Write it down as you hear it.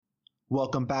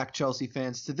Welcome back, Chelsea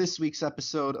fans, to this week's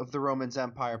episode of the Romans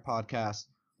Empire podcast,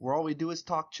 where all we do is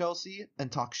talk Chelsea and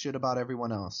talk shit about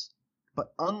everyone else.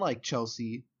 But unlike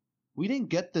Chelsea, we didn't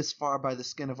get this far by the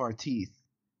skin of our teeth.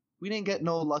 We didn't get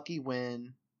no lucky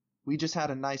win. We just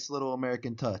had a nice little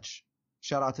American touch.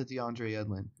 Shout out to DeAndre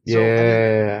Yedlin.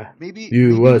 Yeah. Maybe we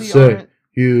USA. aren't.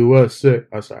 USA.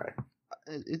 Oh, sorry.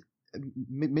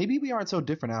 Maybe we aren't so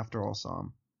different after all,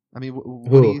 Sam. I mean,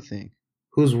 what do Who? you think?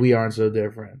 Whose we aren't so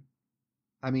different?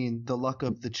 I mean, the luck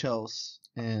of the Chelsea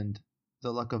and the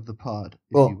luck of the pod, if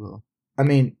you Well, will. I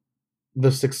mean,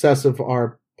 the success of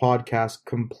our podcast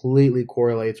completely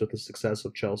correlates with the success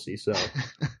of Chelsea, so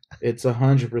it's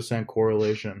 100%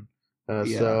 correlation.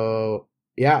 Yeah. So,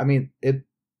 yeah, I mean,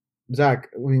 Zach,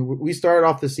 I mean, we started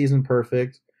off the season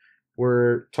perfect.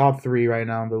 We're top 3 right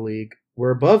now in the league.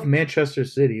 We're above Manchester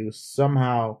City, who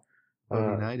somehow...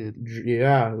 United.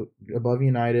 Yeah, above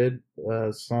United.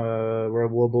 We're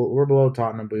below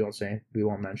Tottenham, but we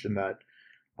won't mention that.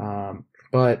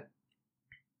 But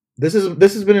this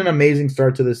has been an amazing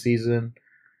start to the season.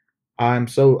 I'm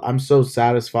so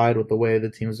satisfied with the way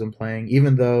the team's been playing,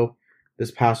 even though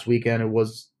this past weekend it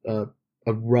was a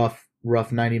rough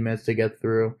 90 minutes to get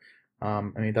through. I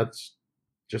mean, that's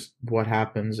just what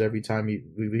happens every time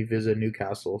we visit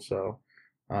Newcastle. So,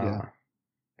 Yeah.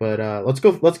 But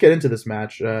let's get into this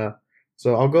match. So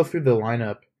I'll go through the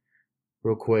lineup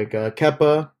real quick.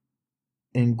 Kepa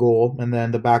in goal, and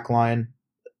then the back line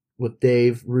with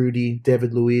Dave, Rudy,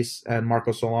 David Luiz, and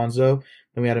Marcos Alonso.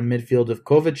 Then we had a midfield of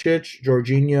Kovacic,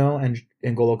 Jorginho, and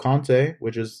N'Golo Kante,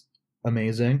 which is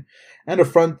amazing. And a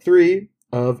front 3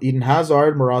 of Eden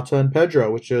Hazard, Morata, and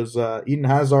Pedro, which is Eden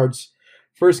Hazard's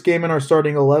first game in our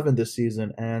starting 11 this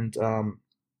season. And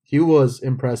he was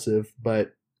impressive,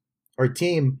 but our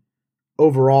team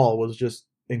overall was just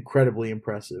incredibly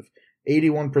impressive.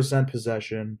 81%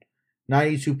 possession,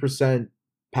 92%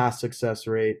 pass success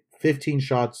rate, 15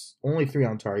 shots, only 3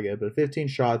 on target, but 15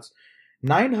 shots,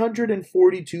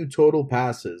 942 total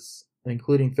passes,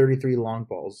 including 33 long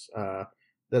balls.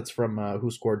 That's from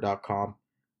WhoScored.com.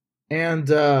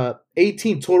 And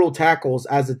 18 total tackles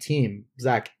as a team.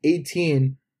 Zach,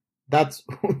 18. That's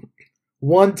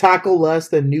one tackle less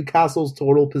than Newcastle's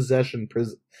total possession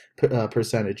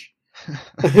percentage.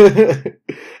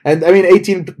 And I mean,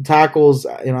 18 tackles,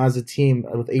 as a team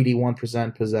with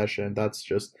 81% possession. That's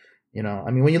just, I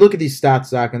mean, when you look at these stats,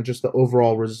 Zach, and just the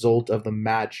overall result of the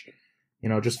match,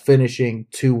 just finishing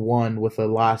 2-1 with a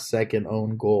last second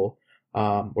own goal,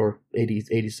 or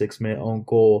 86-minute own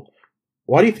goal.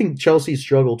 Why do you think Chelsea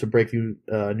struggled to break through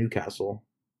Newcastle?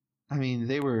 I mean,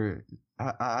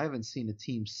 I haven't seen a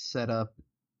team set up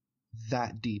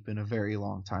that deep in a very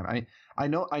long time. I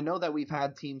know that we've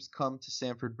had teams come to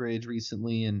Stamford Bridge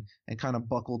recently and kind of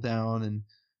buckle down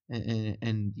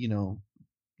and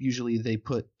usually they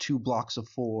put 2 blocks of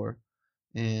 4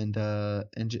 and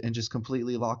just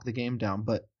completely lock the game down.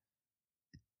 But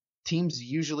teams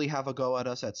usually have a go at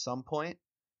us at some point,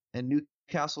 and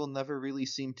Newcastle never really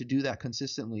seemed to do that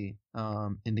consistently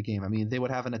in the game. I mean, they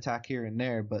would have an attack here and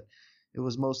there, but it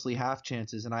was mostly half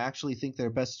chances, and I actually think their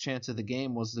best chance of the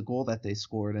game was the goal that they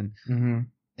scored.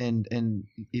 And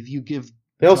if you give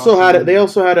they also had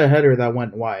a header that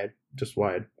went wide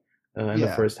in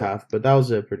the first half, but that was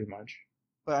it pretty much.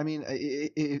 But I mean,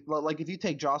 like if you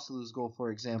take Jocelu's goal for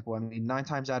example, I mean 9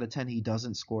 times out of 10 he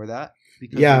doesn't score that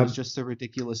because it was just a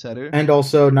ridiculous header. And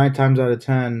also 9 times out of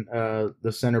 10,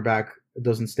 the center back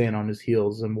doesn't stand on his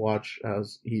heels and watch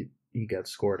as he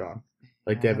gets scored on,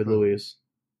 like David Luiz.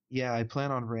 Yeah, I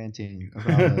plan on ranting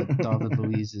about David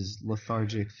Luiz's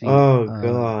lethargic feet God.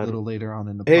 a little later on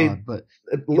in the pod. But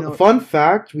fun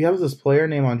fact, we have this player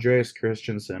named Andreas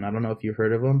Christensen. I don't know if you've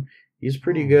heard of him. He's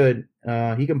pretty good.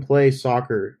 He can play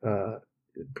soccer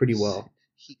pretty well.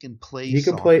 He can play He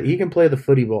can play the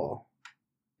footy ball.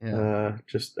 Yeah.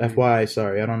 Just FYI,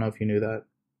 sorry. I don't know if you knew that.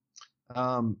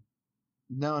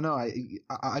 No.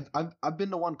 I've been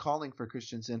the one calling for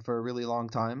Christensen for a really long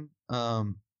time.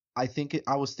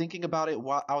 I was thinking about it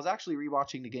while I was actually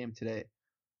rewatching the game today,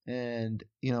 and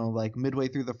like midway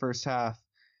through the first half,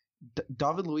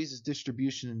 David Luiz's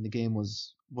distribution in the game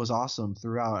was awesome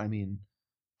throughout. I mean,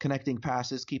 connecting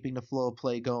passes, keeping the flow of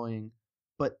play going,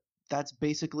 but that's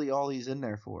basically all he's in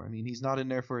there for. I mean, he's not in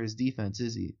there for his defense,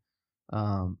 is he?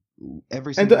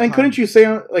 Couldn't you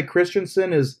say like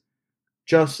Christensen is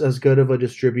just as good of a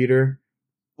distributor?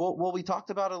 Well, we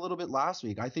talked about it a little bit last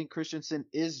week. I think Christensen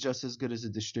is just as good as a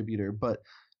distributor, but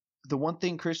the one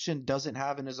thing Christian doesn't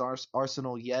have in his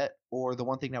arsenal yet, or the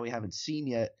one thing that we haven't seen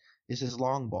yet, is his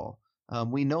long ball.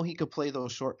 We know he could play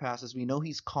those short passes. We know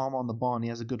he's calm on the ball and he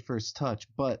has a good first touch,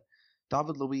 but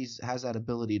David Luiz has that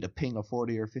ability to ping a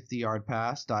 40 or 50-yard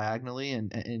pass diagonally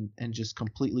and just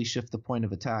completely shift the point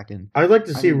of attack. And I'd like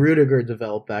to I see mean, Rudiger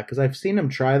develop that because I've seen him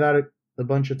try that a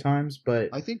bunch of times, but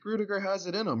I think Rudiger has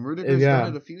it in him. Rudiger's done yeah,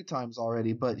 it a few times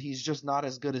already, but he's just not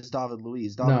as good as David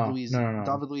Luiz. no.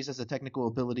 David Luiz has a technical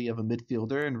ability of a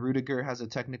midfielder, and Rudiger has a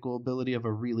technical ability of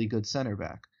a really good center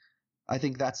back. I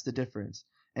think that's the difference.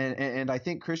 And I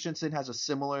think Christensen has a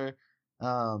similar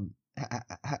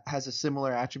has a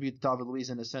similar attribute to David Luiz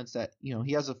in the sense that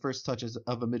he has a first touch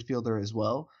of a midfielder as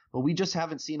well, but we just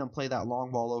haven't seen him play that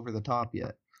long ball over the top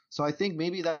yet. So I think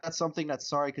maybe that's something that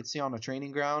Sarri could see on a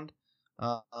training ground.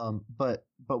 But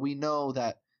we know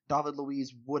that David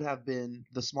Luiz would have been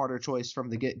the smarter choice from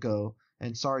the get-go,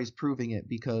 and Sarri's proving it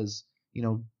because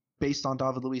based on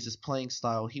David Luiz's playing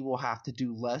style, he will have to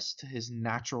do less to his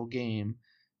natural game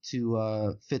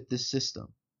to fit this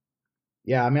system.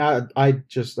 Yeah, I mean,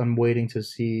 I'm waiting to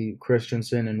see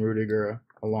Christensen and Rudiger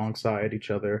alongside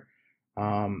each other.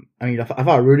 I mean, I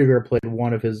thought Rudiger played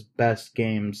one of his best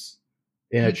games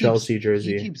in a Chelsea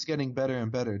jersey. He keeps getting better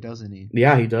and better, doesn't he?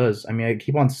 Yeah, he does. I mean, I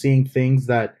keep on seeing things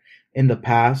that in the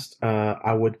past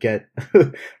I would get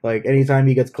like anytime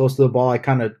he gets close to the ball, I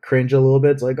kind of cringe a little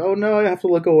bit. It's like, oh no, I have to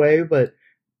look away. But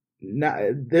now,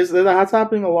 that's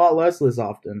happening a lot less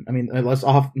often. I mean, less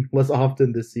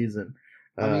often this season.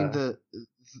 I mean,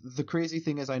 the crazy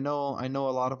thing is, I know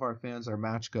a lot of our fans are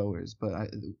match goers, but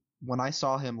when I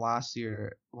saw him last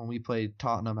year when we played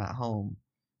Tottenham at home,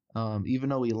 even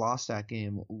though we lost that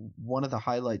game, one of the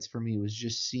highlights for me was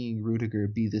just seeing Rudiger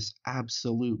be this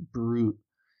absolute brute.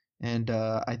 And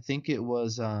I think it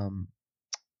was Kieran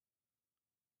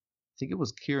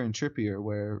Trippier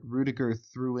where Rudiger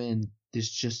threw in this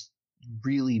just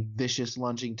really vicious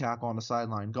lunging tackle on the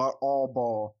sideline, got all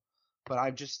ball. But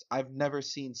I've never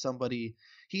seen somebody.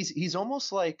 He's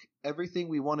almost like everything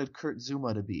we wanted Kurt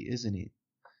Zouma to be, isn't he?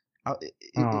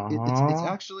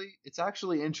 It's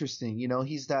actually interesting.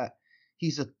 He's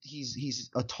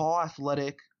a tall,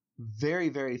 athletic, very,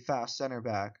 very fast center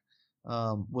back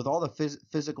with all the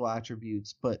physical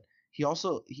attributes, but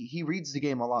he reads the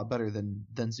game a lot better than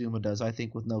Zouma does, I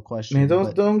think, with no question. Man,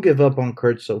 don't give up on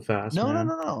Kurt so fast. No, man.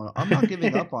 No. I'm not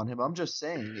giving up on him. I'm just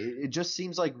saying it just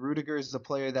seems like Rudiger is the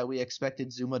player that we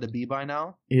expected Zouma to be by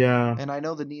now. Yeah. And I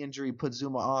know the knee injury put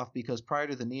Zouma off because prior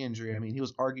to the knee injury, I mean, he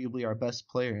was arguably our best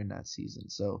player in that season.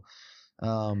 So,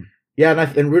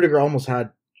 yeah, and Rudiger almost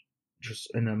had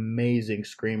just an amazing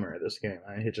screamer this game.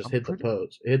 It just hit the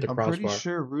post. It hit the crossbar. I'm pretty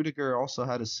sure Rudiger also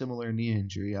had a similar knee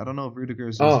injury. I don't know if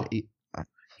Rudiger's was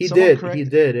he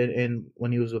did, and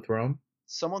when he was with Rome.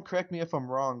 Someone correct me if I'm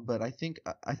wrong, but I think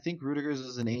Rudiger's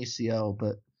is an ACL.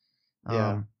 But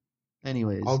yeah.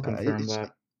 Anyways, I'll confirm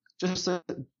that.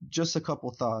 Just a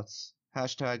couple thoughts.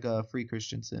 Hashtag free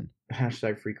Christensen.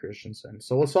 Hashtag free Christensen.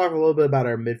 So let's talk a little bit about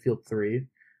our midfield three.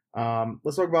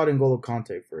 Let's talk about N'Golo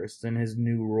Kante first and his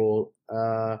new role.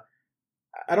 I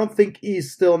don't think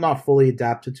he's still not fully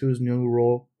adapted to his new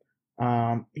role.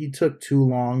 He took too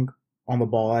long on the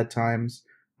ball at times.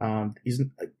 He's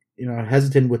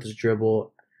hesitant with his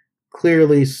dribble.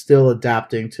 Clearly, still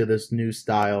adapting to this new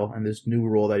style and this new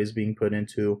role that he's being put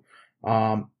into.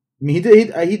 He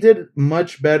did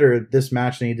much better this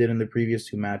match than he did in the previous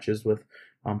two matches with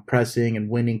pressing and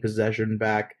winning possession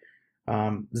back.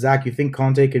 Zach, you think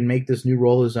Kante can make this new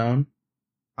role his own?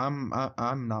 I'm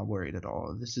not worried at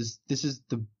all. This is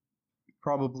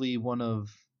probably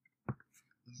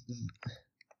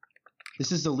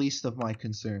this is the least of my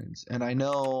concerns. And I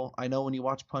know when you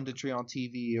watch punditry on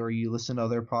TV or you listen to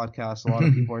other podcasts, a lot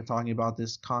of people are talking about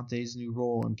this Kante's new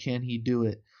role and can he do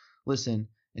it? Listen,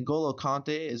 N'Golo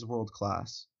Kante is world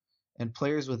class, and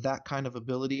players with that kind of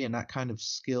ability and that kind of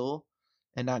skill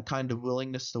and that kind of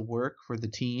willingness to work for the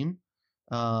team.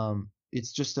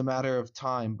 It's just a matter of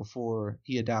time before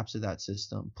he adapts to that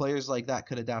system. Players like that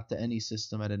could adapt to any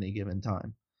system at any given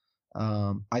time.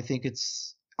 I think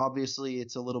it's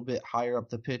a little bit higher up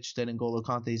the pitch than N'Golo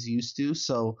Kante's used to.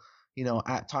 So,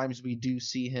 at times we do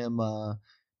see him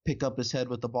pick up his head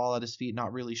with the ball at his feet,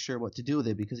 not really sure what to do with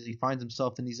it because he finds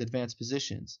himself in these advanced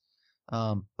positions.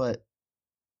 But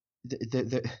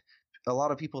a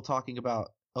lot of people talking about,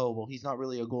 oh, well, he's not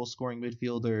really a goal-scoring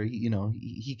midfielder.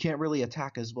 He can't really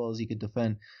attack as well as he could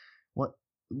defend.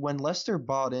 When Leicester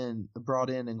brought in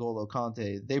N'Golo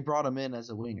Kante, they brought him in as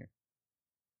a winger.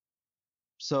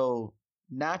 So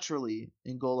naturally,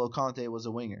 N'Golo Kante was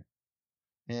a winger.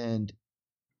 And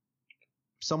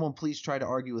someone please try to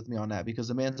argue with me on that because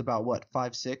the man's about,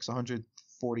 5'6",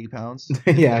 140 pounds?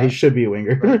 Yeah, he should be a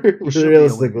winger, right?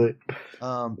 realistically.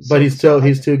 But he's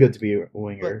too good to be a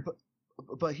winger.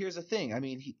 but here's the thing. I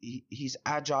mean, he's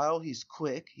agile, he's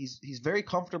quick, he's very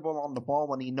comfortable on the ball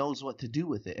when he knows what to do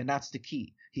with it, and that's the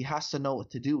key. He has to know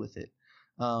what to do with it.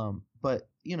 But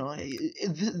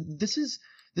this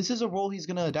is a role he's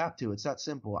going to adapt to. It's that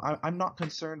simple. I'm not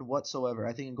concerned whatsoever.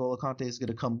 I think N'Golo Kante is going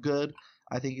to come good.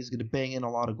 I think he's going to bang in a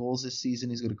lot of goals this season.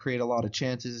 He's going to create a lot of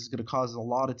chances. He's going to cause a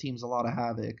lot of teams a lot of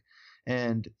havoc.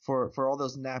 And for all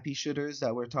those nappy shitters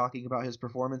that were talking about his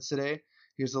performance today,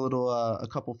 here's a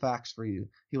couple facts for you.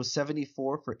 He was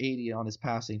 74 for 80 on his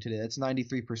passing today. That's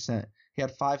 93%. He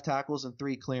had 5 tackles and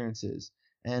 3 clearances.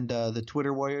 And the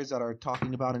Twitter warriors that are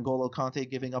talking about N'Golo Kante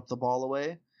giving up the ball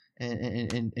away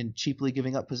and cheaply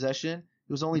giving up possession,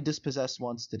 he was only dispossessed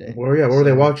once today. Well, yeah, what were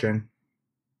they watching?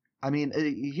 I mean,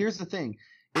 here's the thing.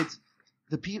 It's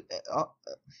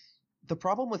the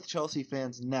problem with Chelsea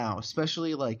fans now,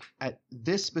 especially like at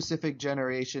this specific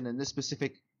generation and this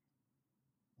specific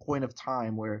point of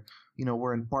time where, you know,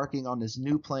 we're embarking on this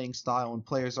new playing style and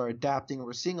players are adapting.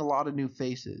 We're seeing a lot of new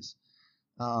faces,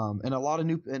 and a lot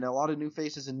of new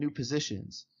faces in new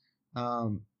positions.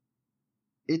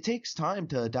 It takes time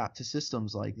to adapt to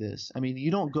systems like this. I mean,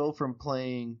 you don't go from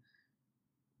playing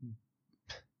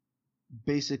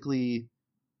basically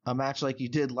a match like you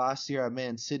did last year at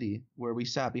Man City, where we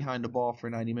sat behind the ball for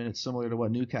 90 minutes, similar to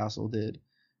what Newcastle did,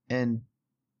 and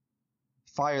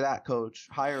fire that coach,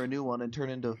 hire a new one, and turn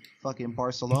into fucking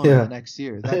Barcelona the next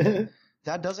year.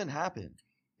 That doesn't happen.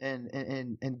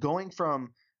 And going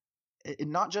from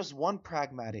not just one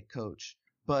pragmatic coach,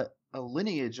 but a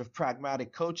lineage of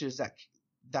pragmatic coaches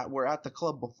that were at the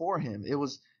club before him, it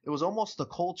was almost a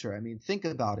culture. I mean, think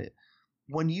about it.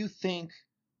 When you think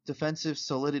defensive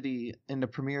solidity in the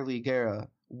Premier League era,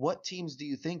 what teams do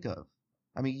you think of?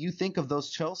 I mean, you think of those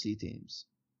Chelsea teams.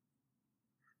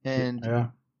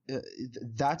 And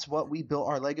that's what we built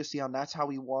our legacy on. That's how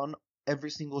we won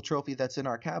every single trophy that's in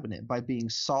our cabinet, by being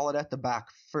solid at the back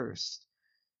first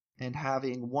and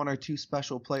having 1 or 2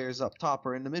 special players up top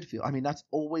or in the midfield. I mean, that's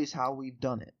always how we've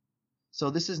done it.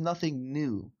 So this is nothing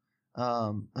new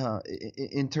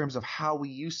in terms of how we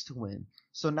used to win.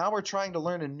 So now we're trying to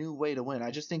learn a new way to win.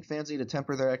 I just think fans need to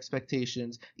temper their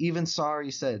expectations. Even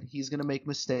Sarri said he's going to make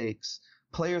mistakes.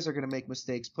 Players are going to make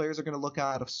mistakes. Players are going to look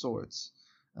out of sorts.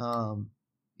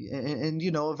 And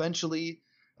you know, eventually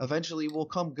we'll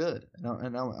come good.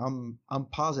 And I'm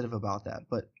positive about that.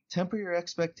 But temper your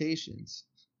expectations.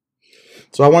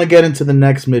 So I want to get into the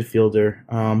next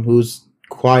midfielder, who's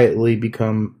quietly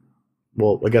become,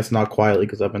 well, I guess not quietly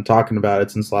because I've been talking about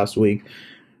it since last week,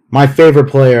 my favorite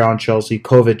player on Chelsea,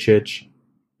 Kovacic.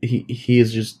 He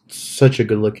is just such a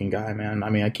good-looking guy, man. I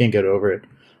mean, I can't get over it.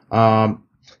 I'm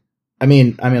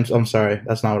sorry.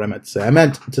 That's not what I meant to say. I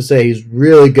meant to say he's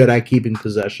really good at keeping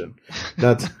possession.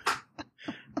 That's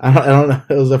I don't know.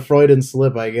 It was a Freudian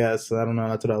slip, I guess. I don't know.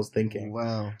 That's what I was thinking.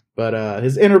 Wow. But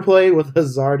his interplay with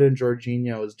Hazard and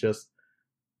Jorginho is just,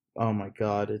 oh my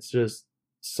God, it's just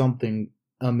something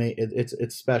amazing.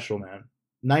 It's special, man.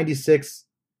 96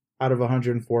 out of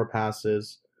 104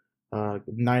 passes,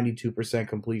 92%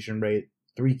 completion rate,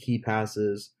 3 key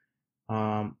passes. You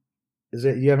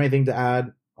have anything to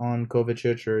add on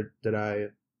Kovacic, or did I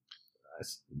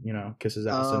kiss his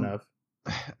ass enough?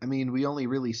 I mean, we only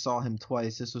really saw him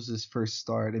twice. This was his first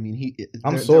start. I mean,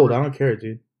 I'm sold. I don't care,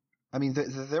 dude. I mean,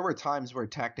 there were times where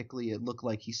tactically it looked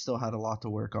like he still had a lot to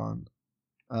work on.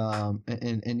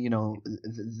 And you know,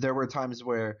 there were times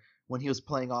where when he was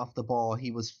playing off the ball,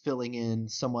 he was filling in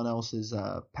someone else's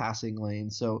passing lane.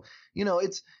 So, you know,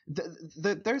 it's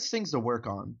there's things to work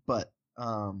on. But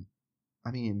I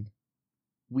mean,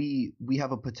 we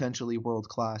have a potentially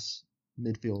world-class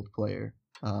midfield player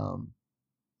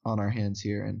on our hands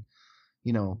here, and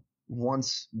you know,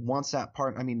 once that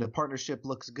the partnership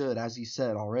looks good, as you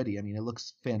said already. I mean, it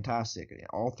looks fantastic.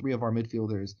 All 3 of our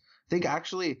midfielders,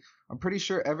 I'm pretty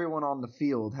sure everyone on the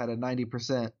field had a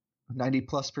 90+%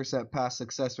 pass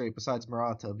success rate besides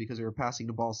Morata, because they were passing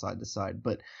the ball side to side.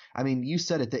 But I mean, you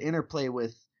said it, the interplay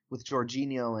with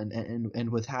Jorginho and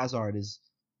with Hazard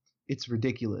it's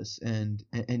ridiculous, and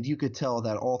you could tell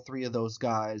that all 3 of those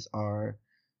guys are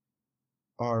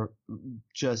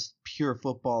just pure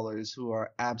footballers who are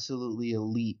absolutely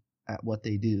elite at what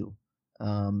they do.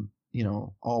 You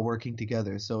know, all working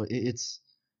together. So it's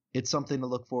something to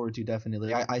look forward to,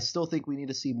 definitely. I still think we need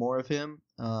to see more of him.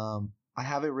 I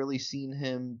haven't really seen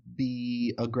him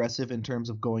be aggressive in terms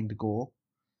of going to goal.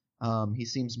 He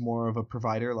seems more of a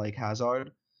provider like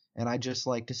Hazard, and I just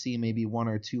like to see maybe 1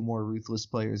 or 2 more ruthless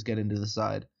players get into the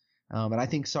side. And I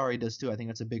think Sarri does too. I think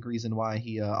that's a big reason why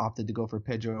he opted to go for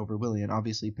Pedro over Willian.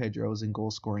 Obviously, Pedro is in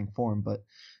goal-scoring form, but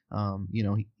you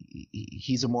know,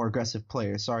 he's a more aggressive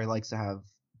player. Sarri likes to have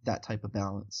that type of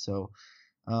balance. So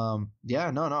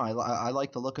Yeah, no, I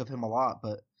like the look of him a lot,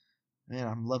 but man,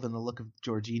 I'm loving the look of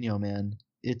Jorginho, man.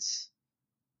 It's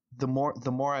the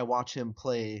more I watch him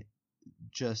play,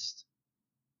 just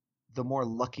the more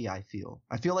lucky I feel.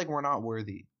 I feel like we're not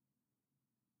worthy.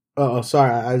 Oh,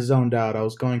 sorry, I zoned out. I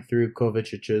was going through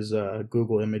Kovacic's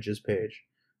Google Images page.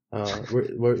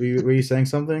 Were you saying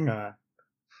something? Yeah,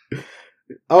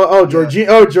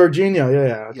 Jorginho. Yeah,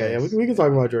 yeah. Okay, yeah. yes, We can yeah,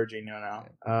 talk about Jorginho yeah.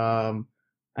 now.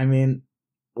 I mean,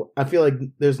 I feel like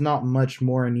there's not much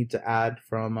more I need to add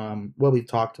from what we've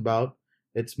talked about.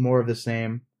 It's more of the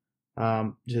same.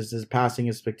 Just his passing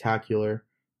is spectacular.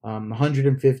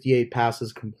 158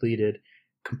 passes completed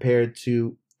compared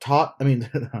to top. I mean,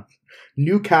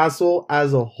 Newcastle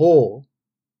as a whole.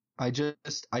 I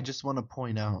just want to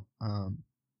point out,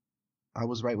 I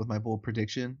was right with my bold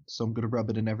prediction, so I'm gonna rub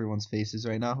it in everyone's faces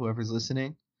right now. Whoever's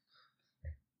listening,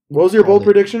 What was your called bold it.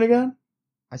 prediction again?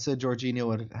 I said Jorginho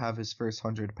would have his first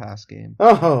 100 pass game.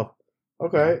 Oh, Yeah,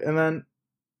 okay. And then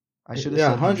I should have yeah,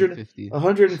 said 150.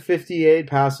 158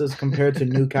 passes compared to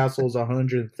Newcastle's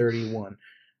 131.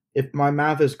 If my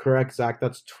math is correct, Zach,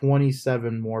 that's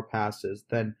 27 more passes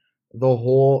than the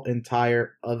whole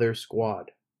entire other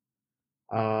squad.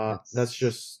 That's It's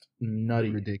just nutty.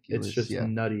 It's ridiculous. just Yeah,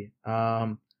 nutty.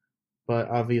 But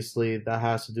obviously that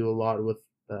has to do a lot with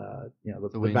the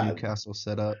the way bad, Newcastle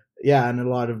set up. yeah, and a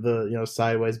lot of the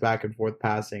sideways back and forth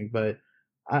passing. But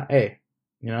hey,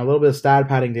 a little bit of stat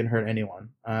padding didn't hurt anyone.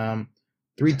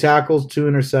 3 tackles, 2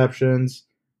 interceptions,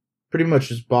 pretty much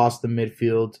just bossed the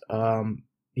midfield.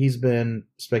 He's been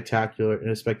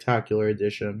a spectacular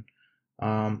addition.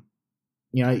 Um,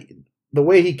 you know, the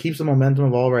way he keeps the momentum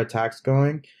of all of our attacks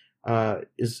going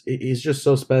is just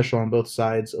so special on both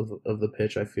sides of the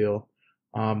pitch. I feel.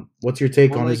 What's your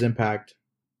take Well, on his like, impact?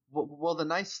 well, the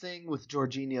nice thing with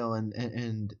Jorginho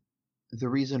and the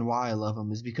reason why I love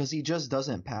him is because he just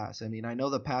doesn't pass. I mean, I know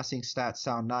the passing stats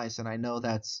sound nice, and I know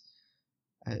that's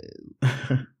uh,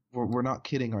 we're not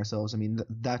kidding ourselves. I mean,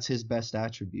 that's his best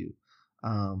attribute.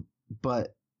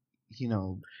 But you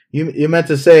know, You meant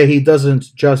to say he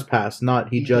doesn't just pass, not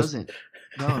he he just doesn't.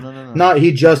 No, no, no, no. not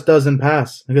he just doesn't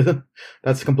pass.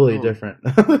 That's completely Oh, different.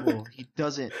 well, he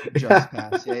doesn't just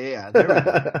pass. Yeah, yeah, yeah. There we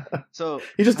go. So,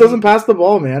 He just I doesn't mean, pass the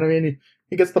ball, man. I mean,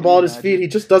 he gets the can ball you at his feet. imagine? He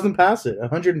just doesn't pass it.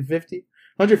 150,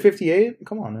 158.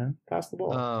 Come on, man. Pass the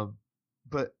ball. Um,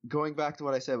 but going back to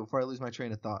what I said before I lose my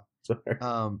train of thought,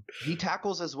 Sorry. he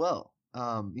tackles as well.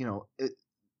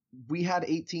 We had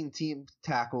 18 team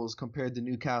tackles compared to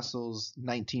Newcastle's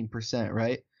 19%,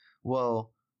 right?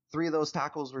 Well, 3 of those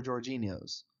tackles were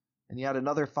Jorginho's, and he had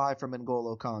another 5 from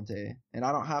N'Golo Kante, and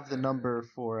I don't have the number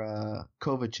for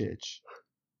Kovacic.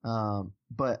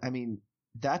 But I mean,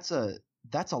 that's a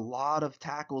that's a lot of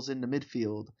tackles in the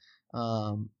midfield,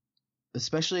 um,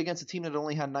 especially against a team that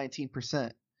only had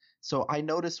 19%. So I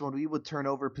noticed when we would turn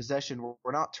over possession,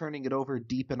 we're not turning it over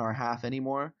deep in our half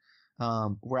anymore.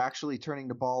 We're actually turning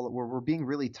the ball. We're being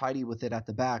really tidy with it at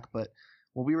the back, but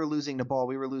when we were losing the ball,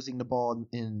 we were losing the ball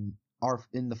in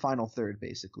the final third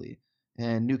basically,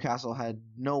 and Newcastle had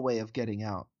no way of getting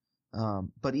out.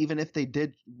 But even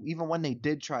when they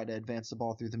did try to advance the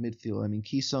ball through the midfield, I mean,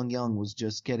 Ki Sung Young was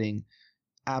just getting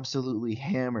absolutely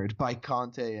hammered by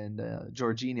Conte and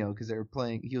Jorginho because they were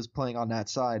playing. He was playing on that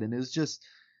side, and it was just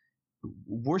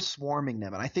we're swarming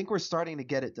them, and I think we're starting to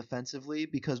get it defensively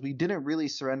because we didn't really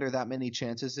surrender that many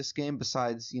chances this game.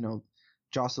 Besides,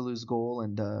 Joselu's goal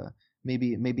and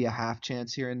maybe a half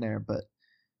chance here and there, but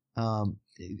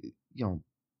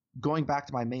going back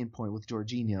to my main point with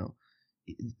Jorginho,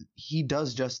 he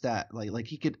does just that. Like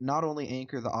he could not only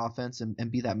anchor the offense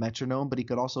and be that metronome, but he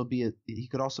could also be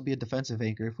a defensive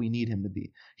anchor if we need him to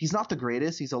be. He's not the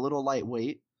greatest. He's a little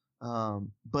lightweight,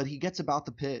 but he gets about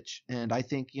the pitch, and I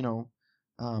think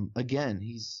again,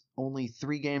 he's only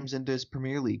 3 games into his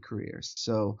Premier League career,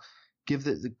 so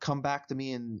come back to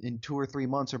me in 2 or 3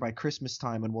 months or by Christmas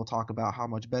time, and we'll talk about how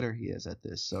much better he is at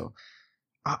this. So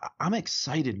I'm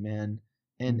excited, man,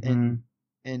 and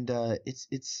Mm-hmm.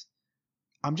 it's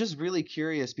I'm just really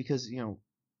curious because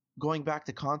going back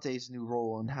to Conte's new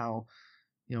role and how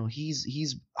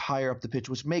he's higher up the pitch,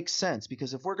 which makes sense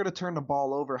because if we're going to turn the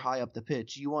ball over high up the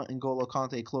pitch, you want N'Golo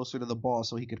Conte closer to the ball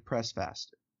so he could press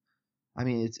faster. I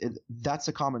mean, that's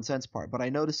a common sense part. But I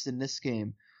noticed in this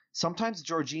game, sometimes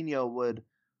Jorginho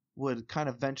would kind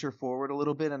of venture forward a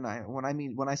little bit, and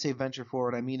when I say venture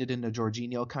forward, I mean it in a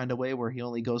Jorginho kind of way where he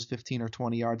only goes 15 or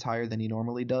 20 yards higher than he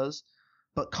normally does.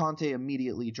 But Conte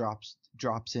immediately drops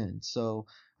in. So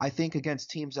I think against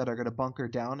teams that are going to bunker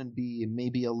down and be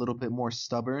maybe a little bit more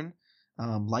stubborn,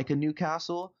 like a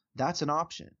Newcastle, that's an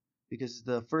option because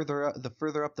the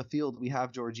further up the field we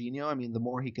have Jorginho, I mean, the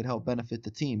more he could help benefit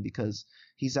the team because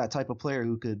he's that type of player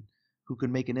who could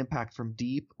make an impact from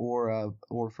deep or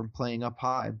from playing up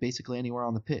high, basically anywhere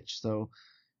on the pitch. So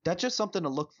that's just something to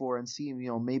look for and see,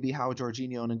 maybe how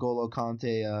Jorginho and N'Golo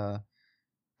Kante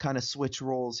kind of switch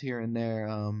roles here and there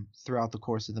throughout the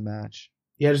course of the match.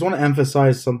 Yeah, I just want to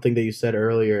emphasize something that you said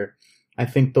earlier. I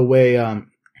think the way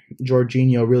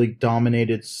Jorginho really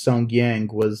dominated Sung Yang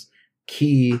was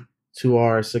key to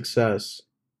our success.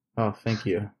 Oh, thank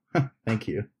you. Thank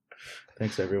you.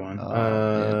 Thanks, everyone.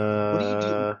 What do you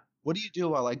do? What do you do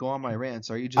while I go on my rants?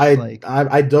 Are you just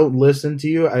I don't listen to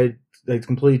you. I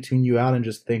completely tune you out and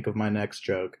just think of my next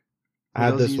joke. I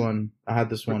had this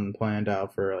one planned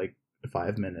out for like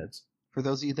 5 minutes. For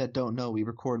those of you that don't know, we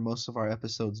record most of our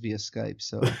episodes via Skype,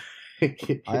 so I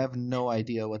have no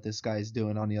idea what this guy's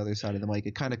doing on the other side of the mic.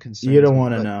 It kind of concerns me. You don't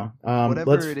want to know.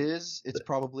 Whatever it is, it's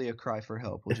probably a cry for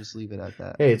help. We'll just leave it at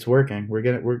that. Hey, it's working. We're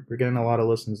getting a lot of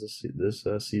listens this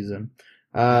season.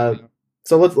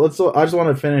 So let's. I just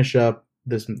want to finish up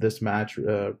this match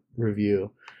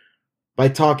review by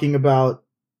talking about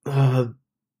probably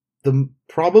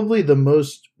the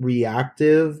most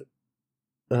reactive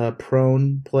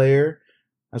prone player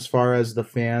as far as the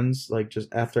fans, like just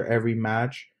after every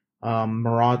match,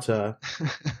 Morata.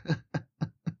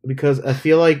 Because I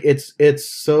feel like it's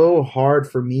so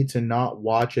hard for me to not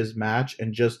watch his match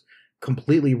and just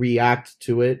completely react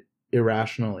to it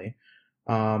irrationally.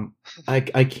 I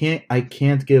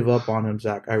can't give up on him,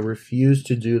 Zach. I refuse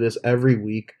to do this every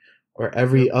week or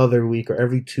every other week or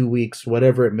every 2 weeks,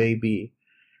 whatever it may be.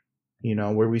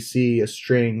 Where we see a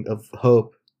string of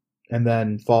hope and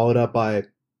then followed up by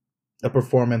a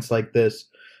performance like this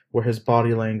where his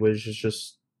body language is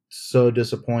just so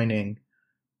disappointing.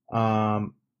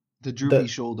 The droopy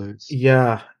shoulders.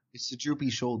 Yeah. It's the droopy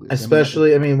shoulders.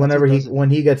 Especially, when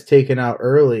he gets taken out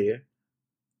early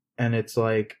and it's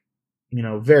like,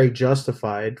 very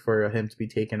justified for him to be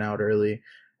taken out early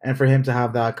and for him to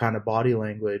have that kind of body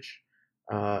language.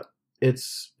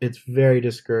 It's very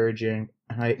discouraging.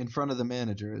 In front of the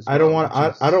manager as well.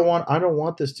 I don't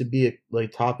want this to be a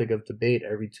topic of debate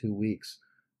every 2 weeks.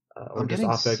 I'm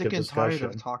getting sick and tired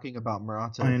of talking about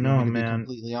Morata. I know, man. To be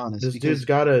completely honest, this dude's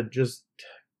gotta just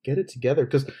get it together.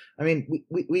 Because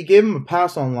we gave him a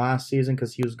pass on last season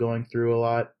because he was going through a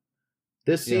lot.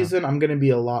 This season, I'm gonna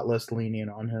be a lot less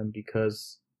lenient on him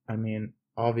because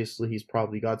obviously he's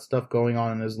probably got stuff going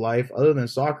on in his life other than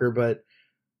soccer, but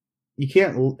you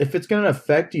can't, if it's gonna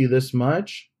affect you this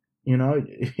much.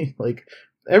 Like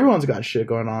everyone's got shit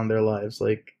going on in their lives.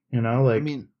 I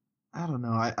don't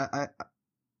know.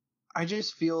 I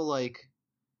just feel like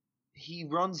he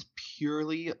runs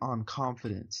purely on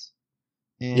confidence.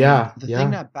 And the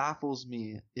thing that baffles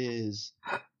me is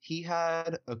he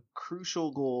had a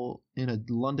crucial goal in a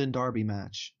London derby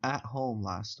match at home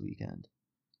last weekend.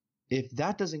 If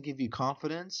that doesn't give you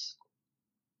confidence,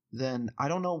 then I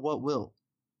don't know what will.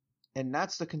 And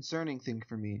that's the concerning thing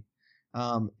for me.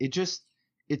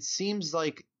 It seems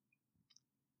like,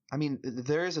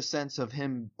 there is a sense of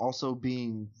him also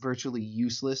being virtually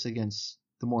useless against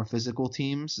the more physical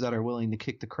teams that are willing to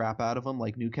kick the crap out of him,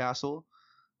 like Newcastle.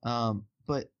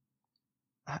 But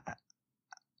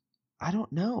I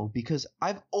don't know, because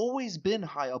I've always been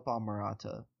high up on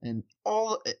Morata, and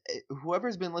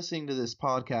whoever's been listening to this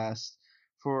podcast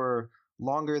for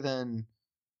longer than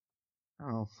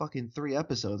fucking 3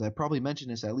 episodes. I probably mention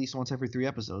this at least once every 3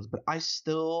 episodes, but I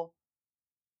still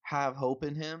have hope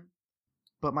in him,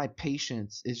 but my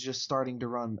patience is just starting to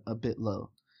run a bit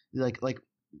low. Like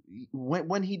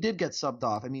when he did get subbed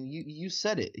off, you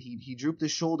said it. He drooped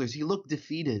his shoulders. He looked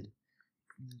defeated.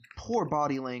 Poor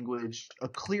body language, a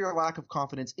clear lack of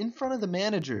confidence in front of the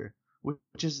manager,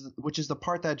 which is the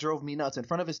part that drove me nuts. In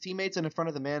front of his teammates and in front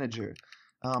of the manager.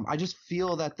 I just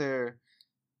feel that there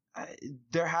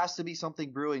has to be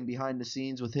something brewing behind the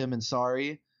scenes with him and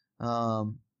Sarri.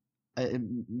 It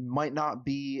might not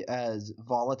be as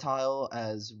volatile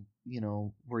as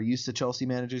we're used to Chelsea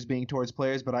managers being towards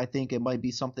players, but I think it might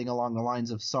be something along the lines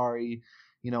of Sarri,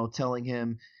 telling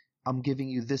him, I'm giving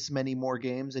you this many more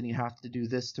games and you have to do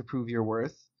this to prove your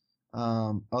worth.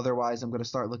 Otherwise, I'm going to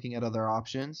start looking at other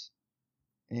options.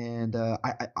 And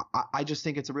I just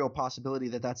think it's a real possibility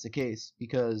that that's the case,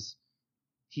 because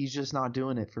he's just not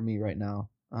doing it for me right now.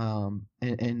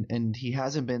 And he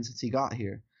hasn't been since he got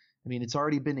here. It's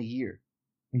already been a year.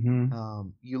 Mm-hmm.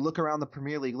 You look around the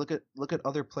Premier League, look at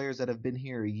other players that have been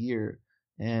here a year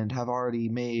and have already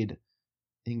made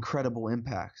incredible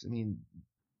impacts.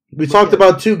 We talked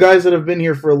about 2 guys that have been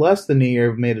here for less than a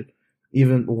year have made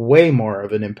even way more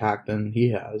of an impact than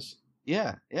he has.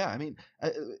 Yeah, yeah. I mean,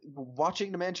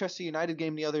 watching the Manchester United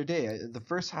game the other day,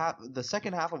 the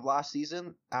second half of last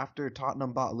season, after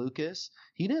Tottenham bought Lucas,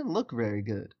 he didn't look very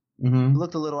good. He Mm-hmm.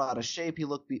 looked a little out of shape. He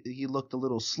looked a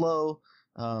little slow.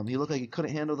 He looked like he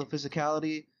couldn't handle the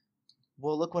physicality.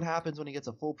 Well, look what happens when he gets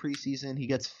a full preseason. He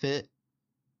gets fit.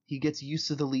 He gets used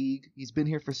to the league. He's been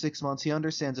here for 6 months. He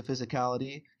understands the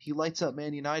physicality. He lights up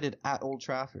Man United at Old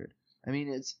Trafford. I mean,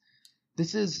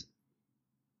 this is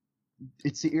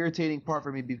it's the irritating part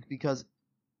for me because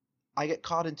I get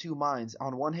caught in two minds.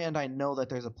 On one hand, I know that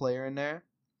there's a player in there,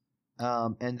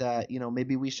 and that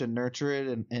maybe we should nurture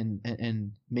it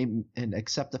and maybe and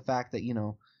accept the fact that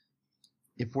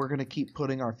if we're gonna keep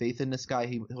putting our faith in this guy,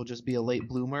 he'll just be a late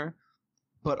bloomer.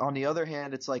 But on the other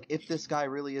hand, it's like if this guy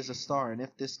really is a star and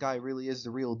if this guy really is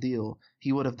the real deal,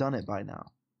 he would have done it by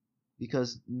now.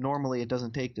 Because normally it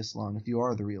doesn't take this long if you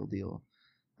are the real deal.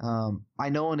 I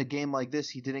know in a game like this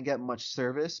he didn't get much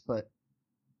service, but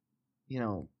you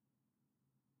know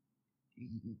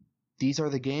these are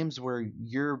the games where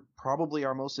you're probably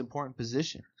our most important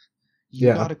position.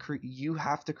 Yeah. You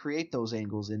have to create those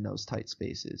angles in those tight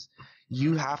spaces.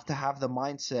 You have to have the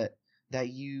mindset that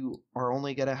you are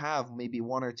only going to have maybe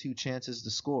one or two chances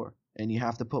to score, and you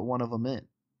have to put one of them in.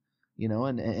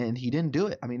 And he didn't do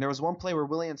it. I mean, there was one play where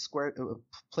Willian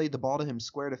played the ball to him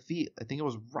square to feet. I think it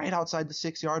was right outside the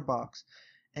 6-yard box,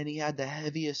 and he had the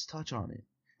heaviest touch on it.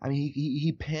 I mean,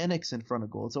 he panics in front of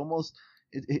goal. It's almost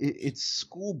it's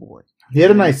schoolboy. He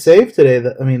had a nice save today.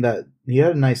 That he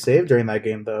had a nice save during that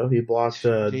game, though. He blocked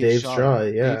Dave's shot.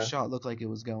 Yeah, Dave's shot looked like it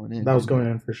was going in. That was going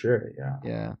in for sure. Yeah.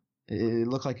 Yeah. It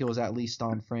looked like it was at least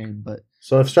on frame, but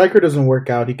so if Striker doesn't work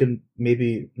out, he can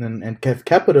maybe and if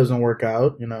Kepa doesn't work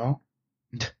out,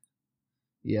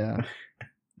 Yeah.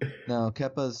 No,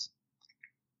 Kepa's.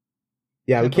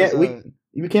 Yeah,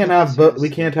 we can't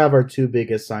have our two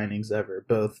biggest signings ever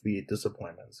both be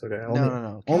disappointments. Okay.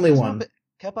 No. Only one.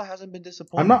 Kepa hasn't been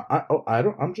disappointed. I'm not. I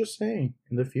don't. I'm just saying.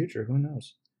 In the future, who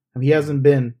knows? I mean, he hasn't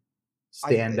been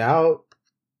stand out.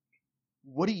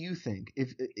 What do you think?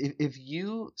 If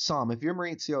you, Sam, if you're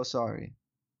Maurizio Sarri,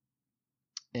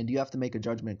 and you have to make a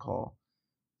judgment call,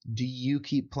 do you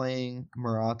keep playing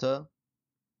Morata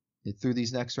through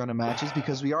these next round of matches?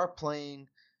 Because we are playing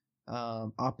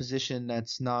opposition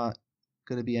that's not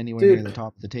going to be anywhere near the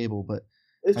top of the table. But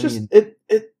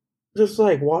it just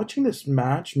like watching this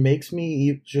match makes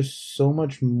me just so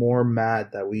much more mad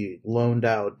that we loaned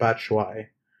out Batshuayi.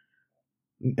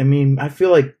 I mean, I feel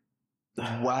like.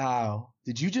 Wow.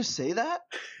 Did you just say that?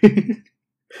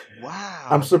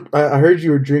 Wow. I heard you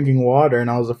were drinking water,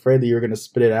 and I was afraid that you were going to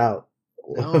spit it out.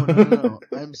 No.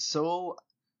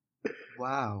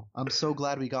 Wow. I'm so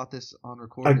glad we got this on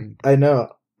recording. I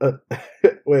know.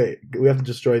 Wait, we have to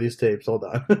destroy these tapes. Hold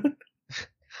on.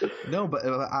 No, but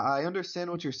I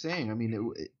understand what you're saying. I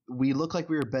mean, we look like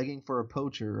we were begging for a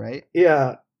poacher, right?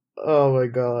 Yeah. Oh my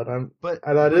god.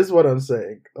 That is what I'm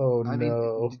saying. Oh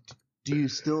no. Mean, do you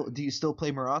still play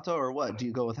Morata or what? Do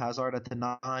you go with Hazard at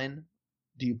the 9?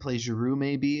 Do you play Giroud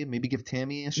maybe? Maybe give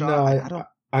Tammy a shot? No, I don't.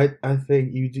 I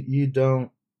think you don't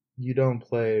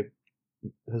play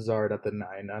Hazard at the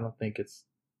 9. I don't think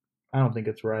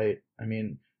it's right. I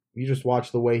mean, you just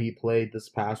watch the way he played this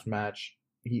past match.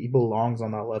 He belongs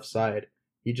on that left side.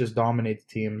 He just dominates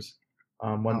teams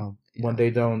when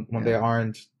they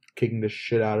aren't kicking the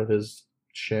shit out of his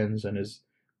shins and his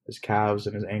calves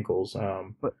and his ankles.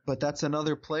 But that's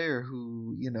another player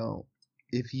who,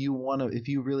 if you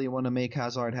really want to make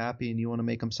Hazard happy and you want to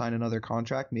make him sign another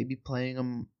contract, maybe playing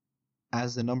him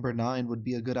as the number 9 would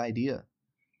be a good idea.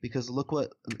 Because look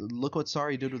what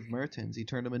Sarri did with Mertens. He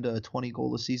turned him into a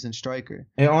 20-goal a season striker.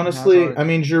 And honestly, Hazard, I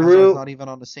mean, Hazard's not even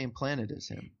on the same planet as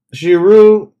him.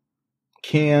 Giroud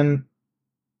can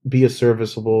be a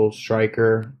serviceable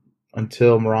striker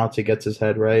until Morata gets his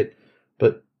head right,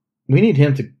 but we need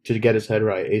him to get his head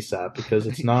right ASAP because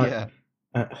it's not.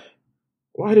 Yeah.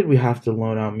 Why did we have to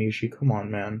loan out Mishi? Come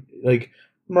on, man. Like,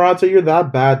 Morata, you're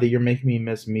that bad that you're making me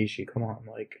miss Mishi. Come on,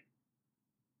 like.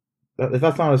 If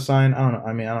that's not a sign, I don't know.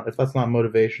 I mean, if that's not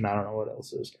motivation, I don't know what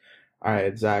else is. All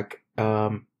right, Zach.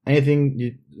 Anything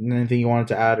you wanted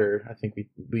to add, or I think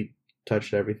we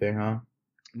touched everything, huh?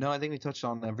 No, I think we touched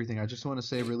on everything. I just want to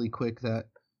say really quick that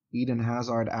Eden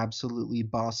Hazard absolutely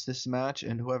bossed this match,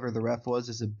 and whoever the ref was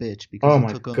is a bitch because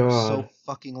it took him so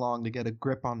fucking long to get a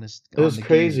grip on this. It was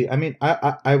crazy. Game. I mean,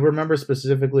 I remember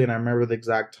specifically, and I remember the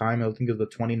exact time. I think it was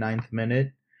the 29th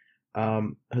minute.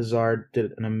 Hazard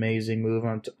did an amazing move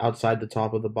outside the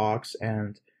top of the box,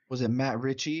 and was it Matt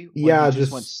Ritchie? He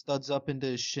just went studs up into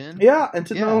his shin. Yeah, and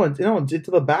to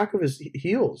the back of his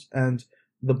heels, and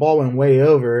the ball went way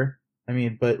over. I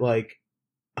mean, but like,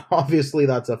 obviously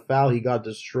that's a foul. He got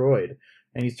destroyed,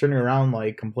 and he's turning around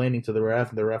like complaining to the ref.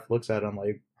 And the ref looks at him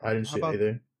like, I didn't How see about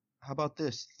anything. how about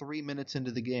this? 3 minutes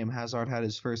into the game, Hazard had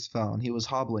his first foul, and he was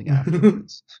hobbling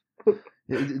afterwards.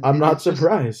 I'm not It's just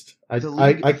surprised. the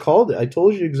league. I called it. I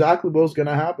told you exactly what was going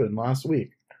to happen last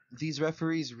week. These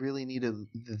referees really need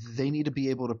to be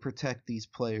able to protect these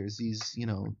players, these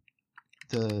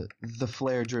the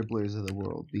flair dribblers of the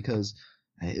world, because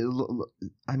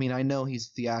I mean, I know he's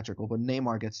theatrical, but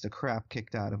Neymar gets the crap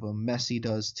kicked out of him. Messi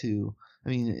does too. I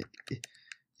mean,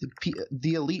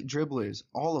 the elite dribblers,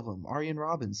 all of them, Arjen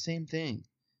Robben, same thing.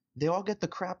 They all get the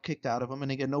crap kicked out of them,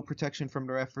 and they get no protection from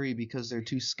the referee because they're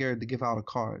too scared to give out a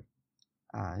card.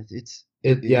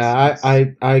 Yeah,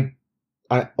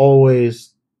 I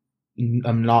always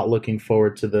am not looking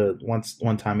forward to the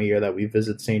one time a year that we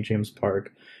visit St. James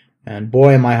Park. And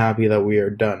boy, am I happy that we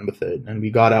are done with it, and we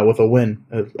got out with a win.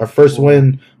 Our first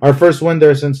win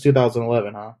there since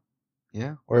 2011, huh?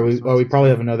 Yeah. Or we probably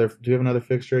have another. Do we have another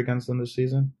fixture against them this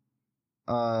season?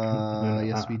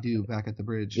 Yes, we do. Back at the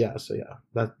bridge. Yeah. So yeah,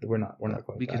 that we're not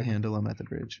quite. We back. can handle them at the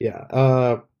bridge.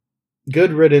 Yeah.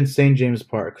 Good riddance, St. James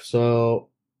Park. So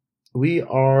we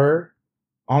are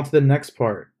on to the next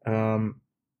part.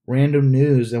 Random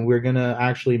news, and we're gonna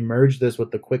actually merge this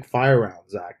with the quick fire round,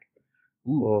 Zach.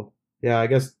 Ooh. Well, yeah, I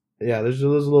guess, yeah, there's a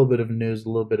little bit of news, a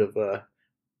little bit of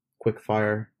quick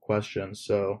fire questions.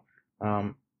 So,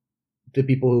 the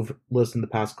people who've listened the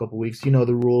past couple weeks, you know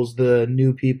the rules. The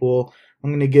new people, I'm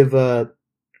going to give a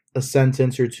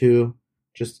sentence or two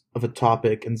just of a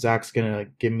topic, and Zach's going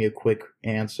to give me a quick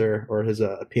answer or his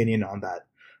opinion on that.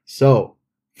 So,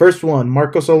 first one,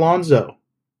 Marcos Alonso.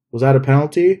 Was that a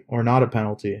penalty or not a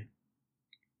penalty?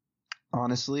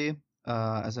 Honestly,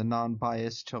 as a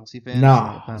non-biased Chelsea fan, it's Nah,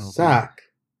 not a penalty. Zach.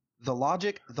 The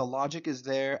logic is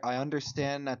there. I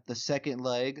understand that the second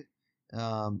leg,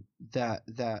 that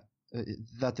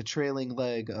the trailing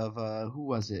leg of who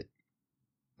was it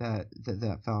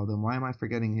that fouled him? Why am I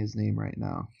forgetting his name right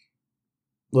now?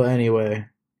 Well, anyway,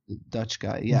 The Dutch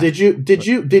guy. Yeah. Did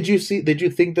you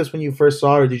think this when you first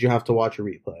saw it, or did you have to watch a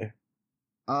replay?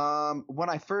 When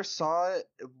I first saw it,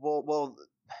 well,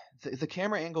 the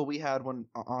camera angle we had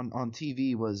on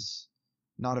TV was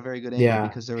not a very good angle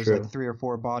because there was like 3 or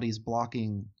 4 bodies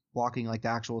blocking like the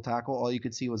actual tackle. All you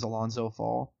could see was Alonso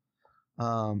fall.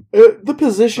 The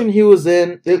position he was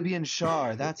in, Fabian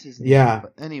Schär, that's his name. Yeah.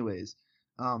 But anyways,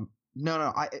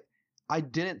 no, I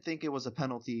didn't think it was a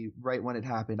penalty right when it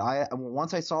happened.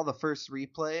 Once I saw the first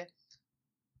replay,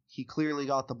 he clearly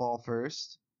got the ball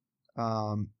first.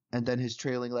 And then his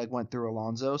trailing leg went through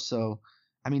Alonso. So,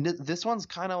 I mean, this one's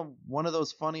kind of one of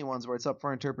those funny ones where it's up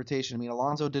for interpretation. I mean,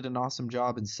 Alonso did an awesome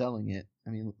job in selling it.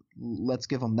 I mean, let's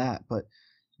give him that. But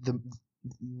the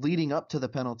leading up to the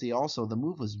penalty, also, the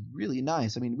move was really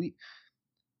nice. I mean,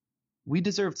 we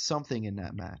deserved something in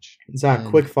that match. Zach,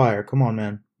 quick fire. Come on,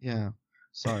 man. Yeah.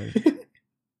 Sorry.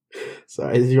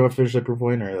 Sorry, you want to finish up your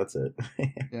pointer? That's it.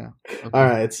 Yeah. Okay. All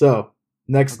right. So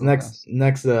next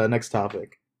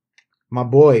topic. My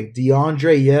boy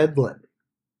DeAndre Yedlin,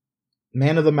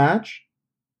 man of the match.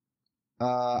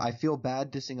 I feel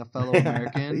bad dissing a fellow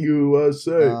American.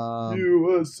 USA.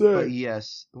 USA. But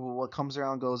yes, what comes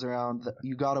around goes around.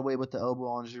 You got away with the elbow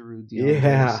on Giroud, DeAndre.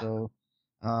 Yeah. So,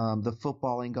 the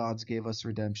footballing gods gave us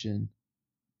redemption.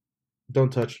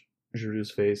 Don't touch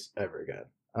Giroud's face ever again.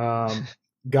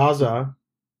 Gaza.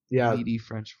 Yeah. Meaty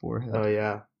French forehead. Oh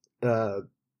yeah.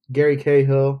 Gary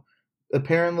Cahill.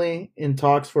 Apparently in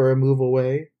talks for a move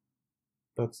away.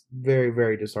 That's very,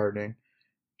 very disheartening.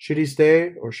 Should he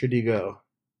stay or should he go?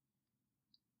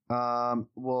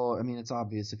 Well, I mean, it's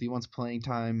obvious. If he wants playing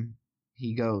time,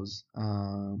 he goes.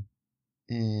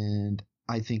 And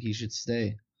I think he should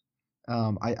stay.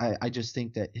 I just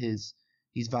think that he's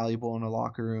valuable in a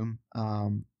locker room.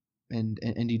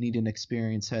 And you need an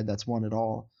experienced head that's won it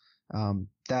all.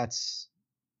 That's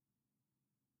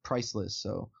priceless.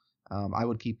 So. I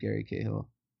would keep Gary Cahill.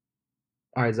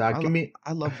 All right, Zach,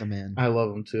 I love the man. I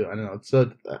love him too. I know.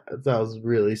 So that was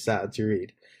really sad to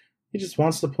read. He just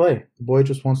wants to play. The boy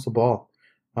just wants the ball.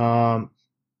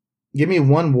 Give me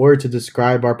one word to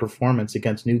describe our performance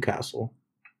against Newcastle.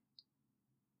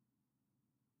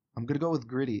 I'm gonna go with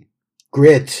gritty.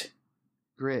 Grit.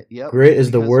 Yep. Grit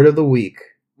is the word of the week.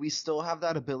 We still have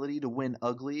that ability to win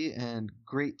ugly, and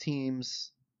great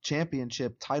teams,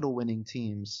 championship, title-winning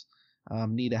teams.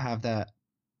 Need to have that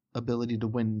ability to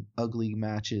win ugly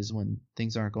matches when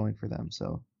things aren't going for them.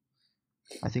 So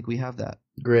I think we have that.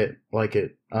 Grit, like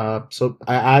it. So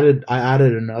I added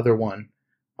another one,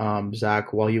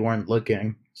 Zach, while you weren't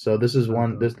looking. So this is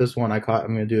one. This one I caught.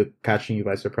 I'm gonna do it catching you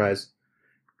by surprise.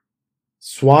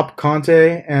 Swap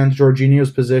Conte and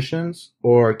Jorginho's positions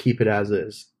or keep it as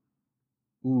is?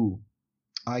 Ooh,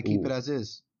 I keep it Ooh, as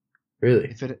is. really?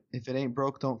 If it ain't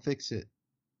broke, don't fix it.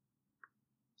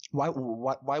 Why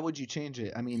would you change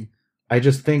it? I mean, I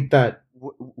just think that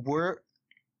we're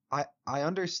I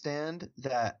understand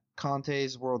that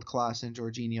Conte's world class and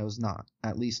Jorginho's not,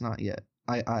 at least not yet.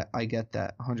 I get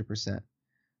that 100%.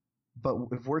 But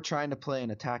if we're trying to play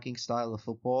an attacking style of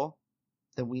football,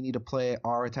 then we need to play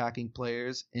our attacking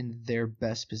players in their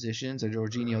best positions, and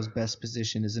Jorginho's best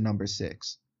position is a number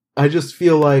 6. I just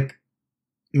feel like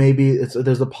maybe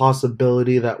there's a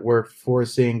possibility that we're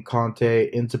forcing Conte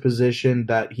into position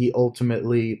that he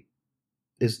ultimately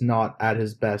is not at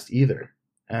his best either.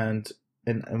 And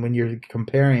when you're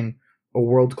comparing a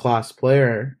world class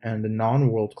player and a non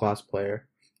world class player,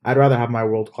 I'd rather have my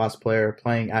world class player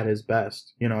playing at his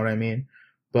best. You know what I mean?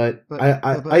 But But I,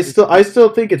 I, I still I still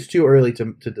think it's too early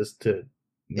to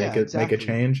yeah, make a exactly.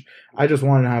 change. I just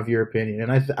want to have your opinion,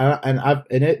 and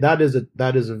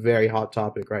that is a very hot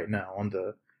topic right now on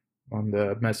the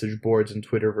message boards and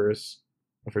Twitterverse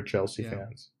for Chelsea Yeah.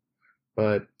 fans.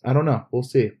 But I don't know. We'll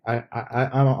see. I'm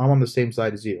on the same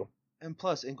side as you. And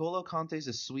plus, N'Golo Kante's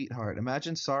a sweetheart.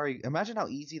 Imagine how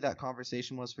easy that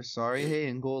conversation was for Sorry.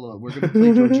 Hey, N'Golo, we're gonna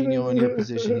play Jorginho in your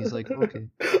position. He's like, okay,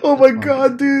 Oh that's my fine.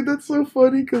 god, dude, that's so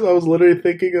funny because I was literally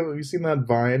thinking of. Have you seen that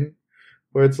Vine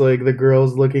where it's like the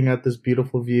girl's looking at this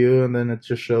beautiful view and then it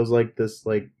just shows like this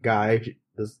like guy,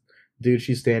 this dude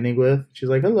she's standing with. She's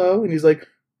like, "Hello," and he's like,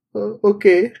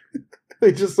 "Okay."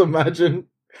 I just imagine.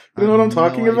 I You know have what I'm no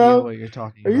talking idea about? what you're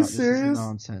talking Are you about. This is serious?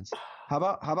 nonsense. How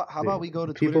about Dude, we go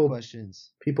to Twitter people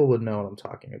questions? people would know what I'm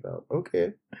talking about.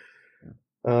 Okay.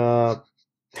 Uh,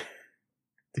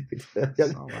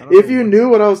 So I don't know if you what knew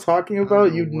what I was talking I don't about,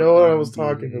 know you'd what know what I was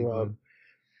talking NBA, about. bud.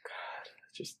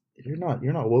 Just you're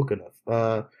not woke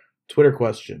enough. Twitter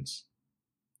questions.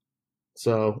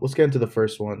 So let's get into the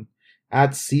first one.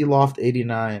 At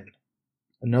Sealoft89,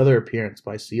 another appearance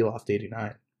by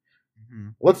Sealoft89. Hmm.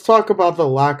 Let's talk about the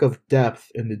lack of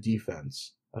depth in the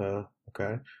defense.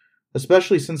 Okay.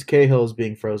 Especially since Cahill is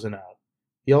being frozen out.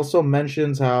 He also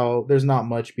mentions how there's not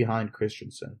much behind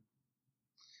Christensen.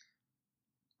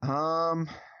 Um,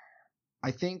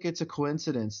 I think it's a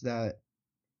coincidence that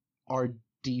our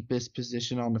deepest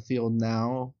position on the field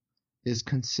now is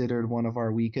considered one of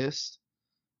our weakest.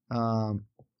 Um,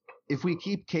 if we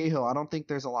keep Cahill, I don't think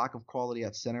there's a lack of quality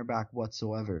at center back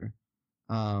whatsoever.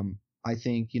 I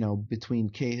think between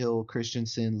Cahill,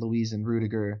 Christensen, Louise, and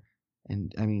Rudiger,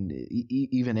 and I mean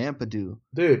even Ampadu,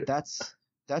 Dude, that's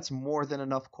that's more than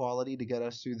enough quality to get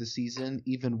us through the season,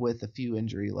 even with a few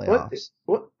injury what layoffs.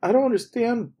 what I don't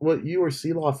understand what you or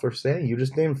Seeloff are saying. You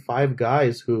just named five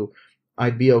guys who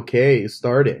I'd be okay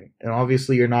starting. And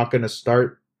obviously you're not gonna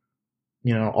start,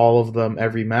 all of them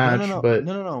every No, no, match, no, but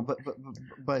no, no, no. But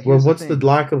well, here's the what's the thing.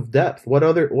 lack of depth? What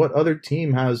other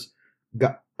team has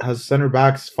center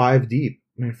backs five deep?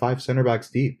 I mean, five center backs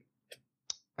deep.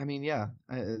 I mean, yeah,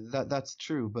 that's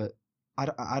true, but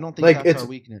I don't think Like that's our it's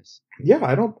weakness. yeah.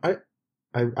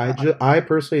 I, I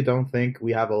personally don't think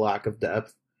we have a lack of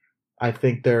depth. I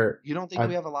think they're you don't think I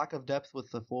we have a lack of depth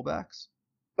with the fullbacks?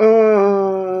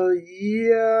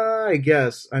 yeah. I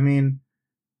guess. I mean,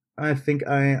 I think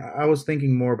I was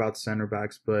thinking more about center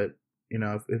backs, but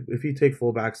if you take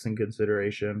fullbacks in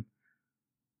consideration,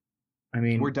 I We're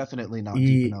mean, definitely not deep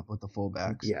e enough with the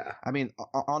fullbacks. yeah. I mean,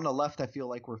 on the left, I feel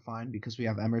like we're fine because we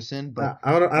have Emerson, but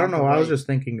I don't on the know. right, I was just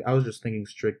thinking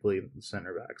strictly the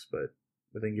center backs, but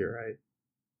I think you're right.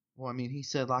 well, I mean, he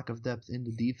said lack of depth in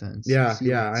the defense. Yeah,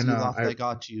 I know. Sealoft, I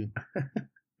got you.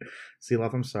 See,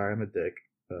 love. I'm sorry, I'm a dick.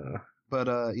 Uh,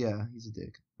 But yeah, he's a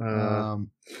dick. uh, Um,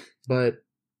 but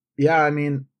yeah, I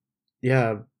mean,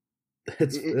 yeah,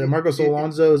 it's it, Marcos it, it,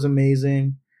 Alonso is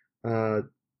amazing. Uh,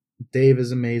 Dave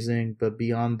is amazing, but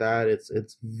beyond that,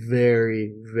 it's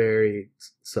very very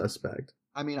suspect.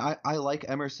 I mean, I like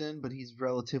Emerson, but he's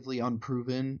relatively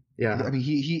unproven. I Yeah, mean,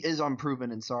 he is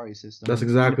unproven in Sorry system. I that's mean,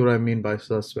 exactly what I mean by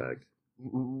suspect.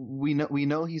 we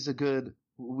know he's a good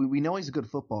we know he's a good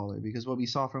footballer because what we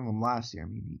saw from him last year. I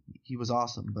mean, he was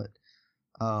awesome, but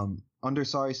under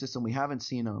Sorry system, we haven't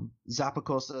seen him.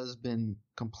 Zappacosta has been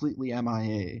completely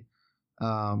MIA,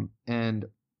 and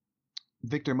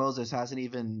Victor Moses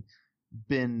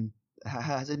been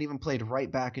hasn't even played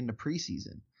right back into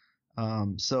preseason.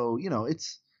 So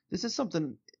it's this is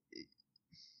something.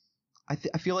 I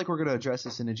feel like we're going to address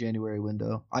this in a January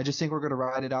window. I just think we're going to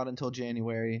ride it out until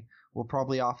January. We'll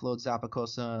probably offload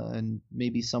Zappacosta and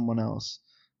maybe someone else,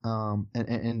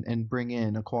 and bring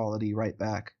in a quality right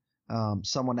back.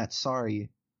 Someone that's Sorry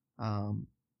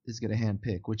is going to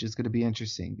handpick, which is going to be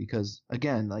interesting because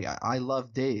again, like I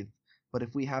love Dave, But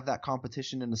if we have that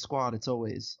competition in the squad, it's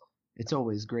always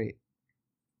great.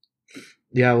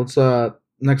 Yeah, let's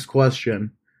next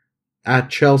question. At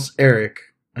Chelsea Eric,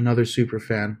 another super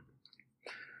fan.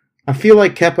 I feel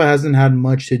like Kepa hasn't had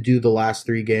much to do the last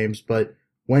 3 games, but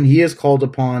when he is called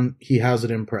upon, he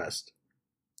hasn't impressed.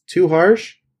 Too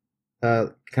harsh?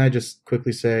 Can I just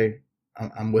quickly say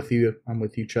I'm with you. I'm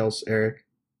with you, Chelsea Eric.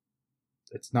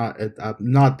 It's not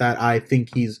that I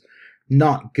think he's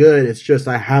not good. It's just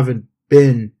I haven't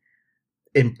been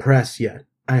impressed yet.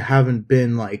 I haven't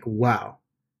been like, wow,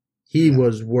 he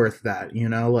was worth that.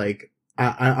 Like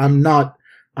I'm not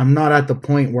at the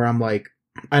point where I'm like,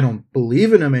 I don't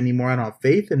believe in him anymore. I don't have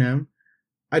faith in him.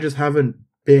 I just haven't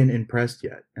been impressed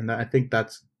yet, and I think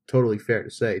that's totally fair to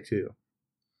say too.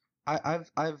 I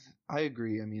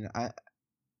agree. I mean,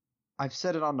 I've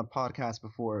said it on the podcast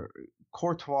before.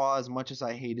 Courtois, as much as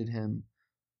I hated him,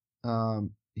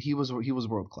 he was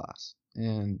world class,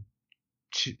 and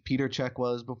Peter Cech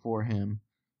was before him,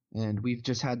 and we've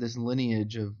just had this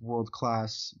lineage of world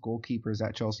class goalkeepers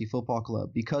at Chelsea Football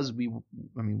Club because we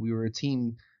were a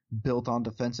team built on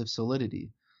defensive solidity.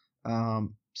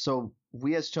 So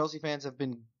we as Chelsea fans have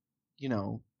been,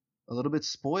 a little bit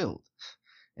spoiled,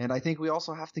 and I think we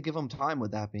also have to give him time.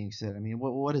 With that being said, I mean,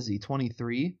 what is he?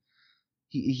 23.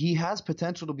 He has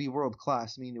potential to be world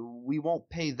class. I mean, we won't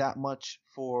pay that much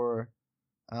for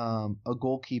a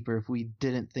goalkeeper if we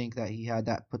didn't think that he had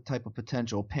that type of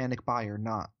potential, panic buy or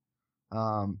not.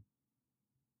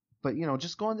 But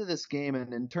just going to this game,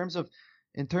 and in terms of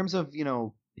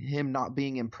him not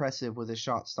being impressive with his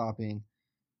shot stopping,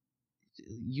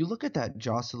 you look at that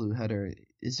Joselu header.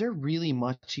 Is there really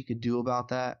much he could do about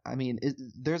that? I mean,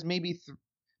 there's maybe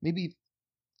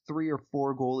 3 or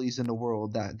 4 goalies in the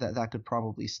world that could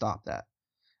probably stop that.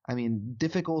 I mean,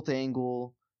 difficult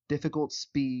angle, difficult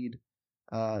speed,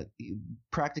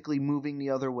 practically moving the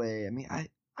other way. I mean, I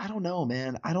don't know,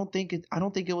 man. I don't think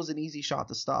it was an easy shot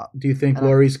to stop. Do you think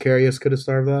Loris Karius could have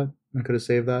starved that and could have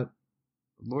saved that?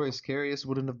 Loris Karius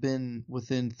wouldn't have been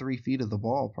within 3 feet of the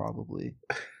ball, probably.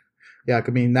 Yeah,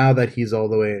 I mean, now that he's all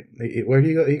the way, where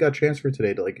he got transferred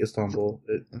today to like Istanbul,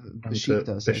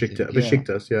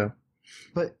 Besiktas, yeah.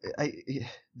 But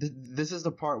this is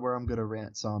the part where I'm gonna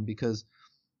rant some, because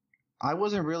I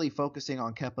wasn't really focusing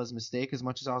on Kepa's mistake as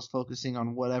much as I was focusing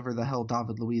on whatever the hell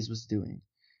David Luiz was doing.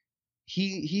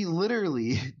 He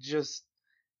literally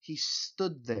he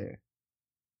stood there,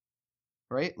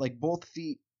 right? Like both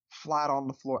feet flat on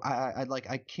the floor. I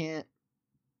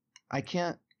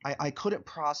couldn't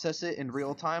process it in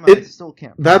real time. I still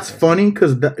can't. That's funny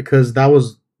because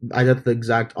I did the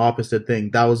exact opposite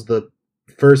thing. That was the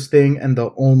first thing and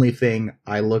the only thing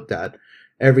I looked at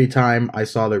every time I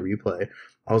saw the replay.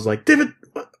 I was like, David,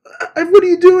 what are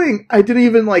you doing? I didn't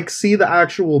even like see the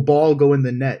actual ball go in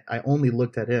the net. I only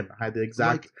looked at him. I had the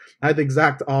exact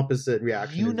opposite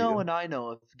reaction. And I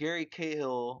know if Gary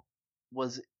Cahill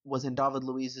was in David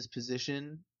Luiz's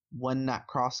position when that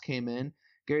cross came in,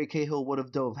 Gary Cahill would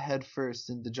have dove headfirst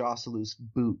into Joselu's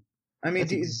boot. I mean,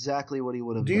 that's exactly what he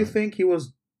would have done. Do you think he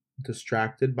was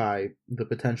distracted by the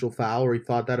potential foul, or he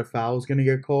thought that a foul was going to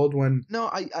get called when? No,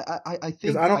 I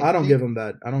think I don't give him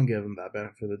that. I don't give him that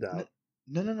benefit of the doubt.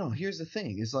 No. Here's the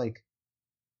thing: is like,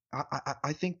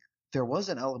 I think there was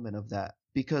an element of that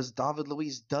because David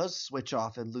Luiz does switch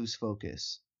off and lose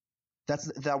focus.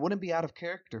 That wouldn't be out of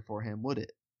character for him, would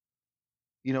it?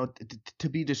 To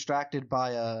be distracted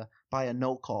by a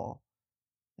no call.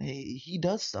 He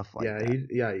does stuff like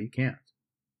that. He can't.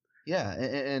 Yeah,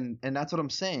 and that's what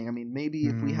I'm saying. I mean, maybe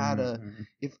if we had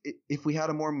if we had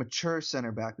a more mature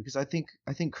center back, because I think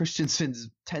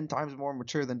Christensen's 10 times more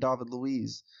mature than David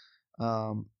Luiz.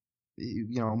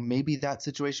 Maybe that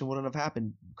situation wouldn't have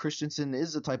happened. Christensen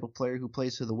is the type of player who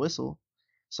plays to the whistle,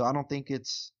 so I don't think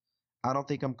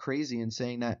I'm crazy in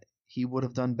saying that he would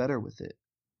have done better with it.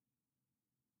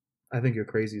 I think you're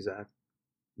crazy, Zach.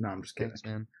 No, I'm just kidding. Thanks,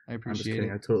 man. I appreciate it.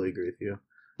 I totally agree with you.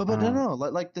 But no.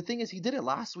 Like the thing is, he did it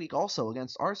last week also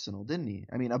against Arsenal, didn't he?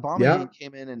 I mean, Aubameyang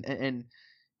came in and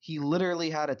he literally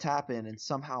had a tap in and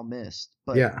somehow missed.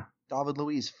 But David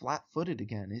Luiz flat-footed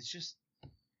again. It's just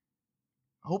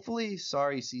hopefully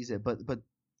Sarri sees it, but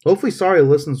hopefully Sarri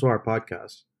listens to our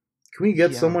podcast. Can we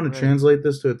get someone to translate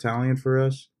this to Italian for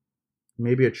us?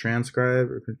 Maybe a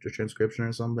transcribe or a transcription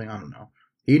or something. I don't know.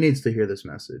 He needs to hear this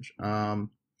message. All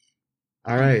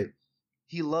right.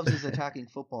 He loves his attacking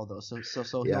football though, so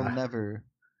he'll never.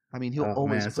 I mean, he'll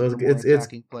always put the more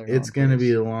attacking player. It's going to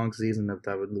be a long season of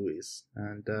David Luiz,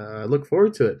 and I look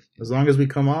forward to it. As long as we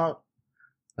come out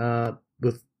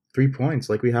with 3 points,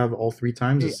 like we have all 3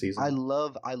 times this season. I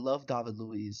love David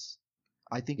Luiz.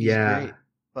 I think he's great,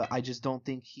 but I just don't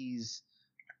think he's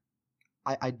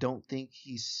I don't think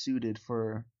he's suited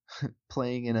for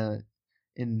playing in a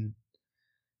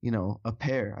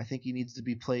pair. I think he needs to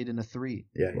be played in a three.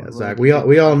 Yeah, yeah, Zach. Like if they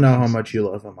We all playing know kind how of much sets. you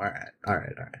love him. All right, all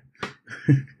right, all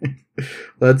right.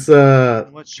 Let's You know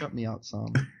what? Shut me out,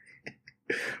 Sam.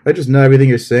 I just know everything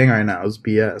you're saying right now is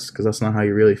BS because that's not how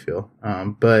you really feel.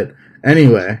 But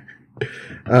anyway,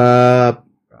 uh,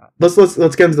 let's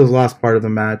get into the last part of the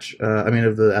match.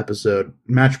 Of the episode,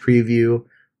 match preview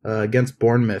against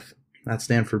Bournemouth at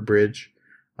Stamford Bridge.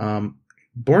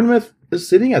 Bournemouth is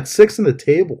sitting at 6th in the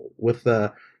table with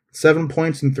 7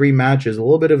 points in 3 matches. A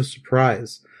little bit of a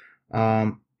surprise.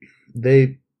 Um,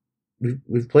 they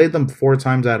we've played them 4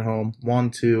 times at home,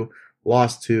 won 2,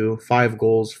 lost 2, 5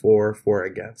 goals for, 4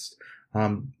 against.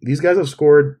 These guys have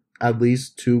scored at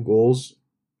least 2 goals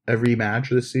every match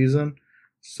this season,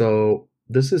 so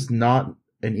this is not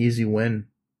an easy win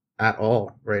at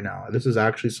all right now. This is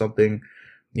actually something,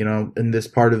 in this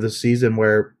part of the season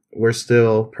where we're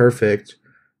still perfect.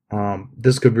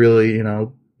 This could really,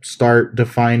 start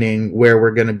defining where we're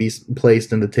going to be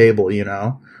placed in the table.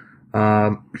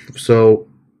 So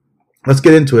let's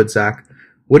get into it, Zach.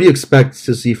 What do you expect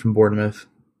to see from Bournemouth?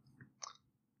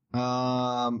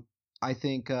 Um, I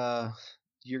think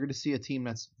you're going to see a team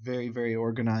that's very, very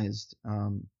organized,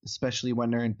 especially when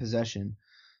they're in possession.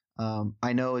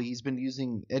 I know he's been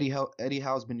using Eddie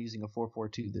Howe's been using a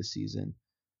 4-4-2 this season,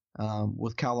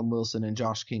 with Callum Wilson and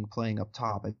Josh King playing up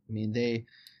top. I mean, they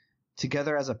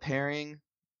together as a pairing,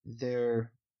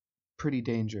 they're pretty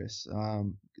dangerous.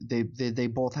 They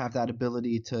both have that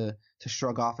ability to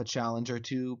shrug off a challenge or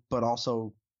two, but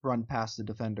also run past the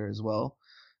defender as well.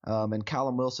 And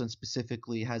Callum Wilson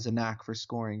specifically has a knack for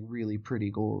scoring really pretty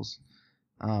goals.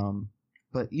 Um,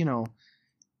 but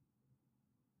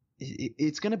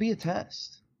it's going to be a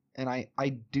test, and I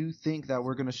do think that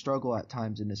we're going to struggle at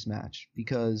times in this match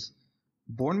because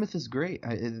Bournemouth is great.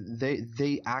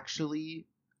 They actually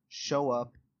show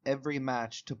up every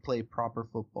match to play proper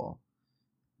football.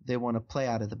 They want to play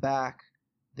out of the back.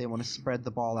 They want to spread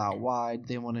the ball out wide.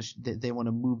 They want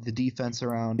to move the defense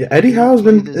around. Yeah, Eddie They don't Howe's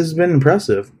play been this. has been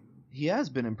impressive. He has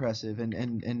been impressive,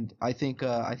 and I think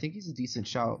he's a decent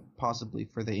shout possibly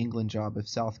for the England job if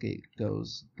Southgate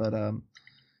goes. But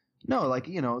no, like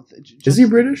Is he just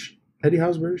British? Eddie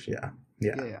Howe's British? Yeah,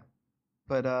 yeah. yeah.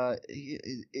 But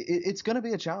it's going to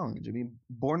be a challenge. I mean,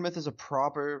 Bournemouth is a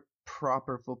proper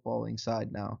footballing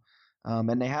side now,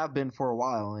 and they have been for a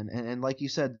while. And like you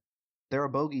said, they're a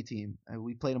bogey team.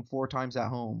 We played them 4 times at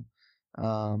home,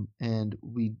 and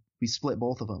we split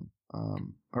both of them,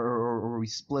 or we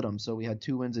split them. So we had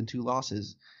 2 wins and 2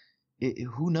 losses.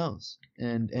 Who knows?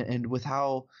 And with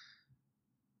how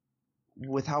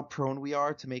prone we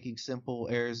are to making simple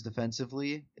errors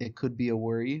defensively, it could be a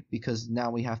worry because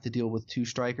now we have to deal with 2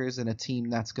 strikers and a team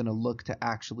that's going to look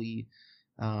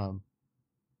um,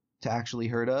 to actually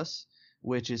hurt us,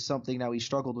 which is something that we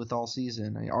struggled with all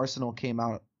season. I mean, Arsenal came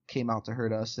out to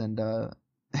hurt us, and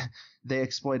they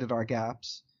exploited our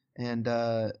gaps. And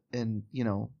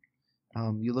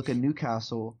you look at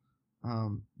Newcastle,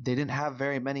 they didn't have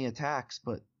very many attacks,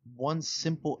 but one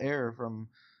simple error from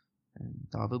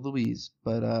David Luiz.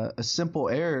 But a simple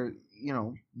error,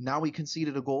 now we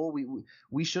conceded a goal.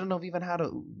 We shouldn't have even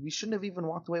we shouldn't have even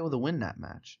walked away with a win that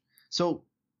match. So,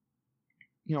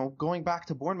 going back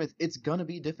to Bournemouth, it's gonna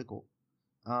be difficult.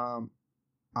 Um,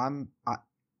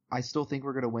 I still think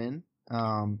we're gonna win,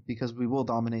 because we will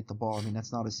dominate the ball. I mean,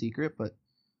 that's not a secret, but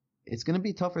it's gonna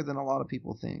be tougher than a lot of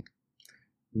people think.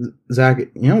 Zach,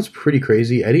 it's pretty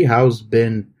crazy. Eddie Howe's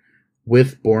been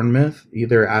with Bournemouth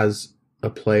either as a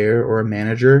player or a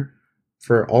manager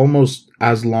for almost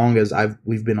as long as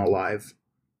we've been alive.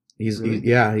 Really?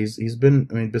 He's been.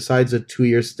 I mean, besides a 2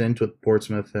 year stint with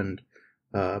Portsmouth and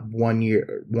 1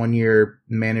 year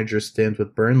manager stint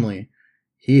with Burnley,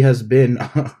 he has been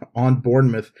on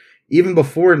Bournemouth even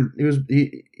before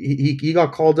he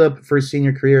got called up for his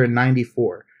senior career in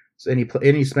 '94. So, and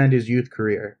he spent his youth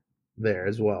career there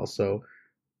as well. So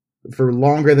for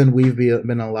longer than we've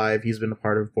been alive, he's been a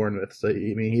part of Bournemouth. So I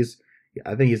mean,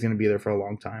 I think he's going to be there for a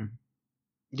long time.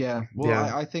 Yeah. Well,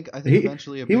 Yeah, I think he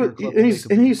eventually a he was bigger club will make a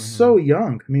and move he's for so him.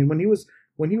 young. I mean, when he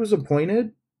was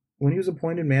appointed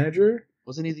manager,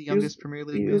 Wasn't he the he was youngest Premier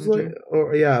League he was like, manager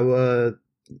oh yeah,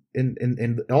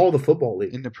 in all the football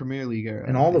league, in the Premier League in era?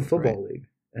 I all the think, right? football league,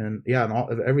 and yeah, in all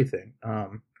of everything.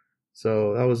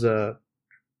 So that was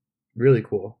really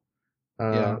cool.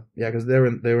 Yeah. Yeah, because they were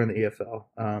in the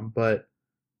EFL. But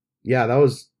yeah,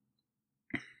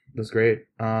 that's great.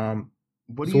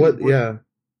 What do So you what? what Yeah,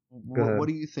 go what ahead. what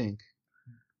do you think?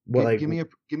 What Give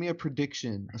me a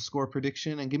prediction, a score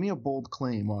prediction, and give me a bold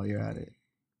claim while you're at it.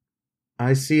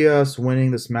 I see us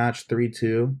winning this match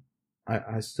 3-2.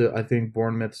 I think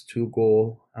Bournemouth's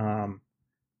 2-goal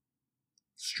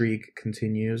streak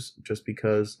continues just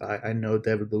because I know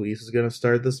David Luiz is going to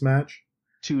start this match.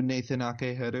 2 Nathan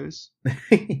Ake headers.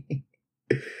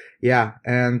 Yeah,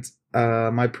 and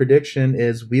my prediction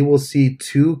is we will see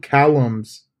 2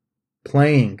 Callums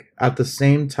playing at the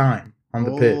same time on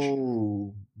the pitch.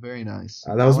 Oh, very nice.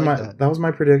 That was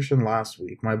my prediction last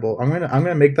week. My bold. I'm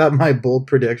gonna make that my bold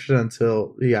prediction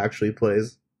until he actually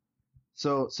plays.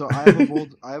 So I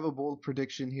have a bold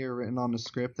prediction here written on the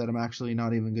script that I'm actually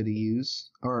not even going to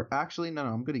use. Or actually, no,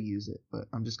 I'm going to use it, but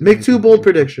I'm just gonna Make 2 bold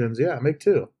predictions. Yeah, make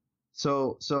 2.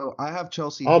 So I have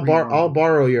Chelsea. I'll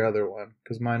borrow your other one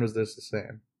because mine was the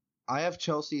same. I have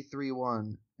Chelsea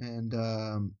 3-1, and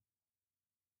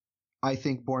I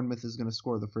think Bournemouth is going to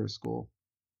score the first goal.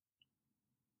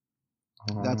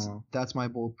 That's my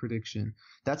bold prediction.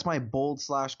 That's my bold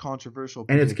 / controversial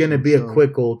prediction. And it's going to be a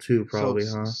quick goal too, probably,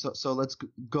 huh? So let's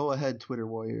go ahead, Twitter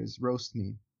warriors. Roast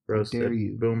me. Roasted. Dare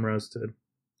you. Boom roasted.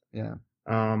 Yeah.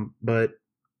 But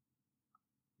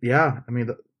yeah, I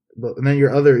mean, and then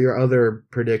your other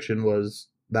prediction was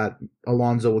that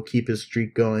Alonso will keep his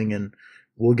streak going and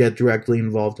will get directly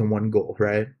involved in 1 goal,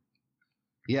 right?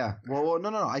 Yeah. Well,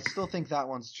 no. I still think that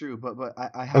one's true, but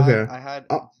I had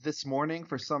this morning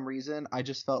for some reason I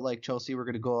just felt like Chelsea were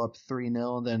going to go up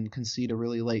 3-0, then concede a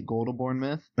really late goal to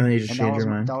Bournemouth, and you just changed your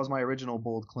mind. That was my original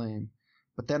bold claim.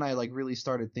 But then I really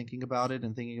started thinking about it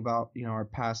and thinking about our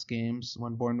past games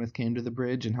when Bournemouth came to the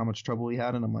Bridge and how much trouble we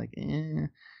had, and I'm like,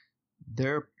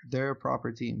 they're a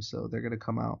proper team, so they're going to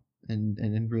come out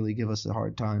and really give us a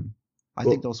hard time. I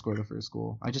think they'll score the first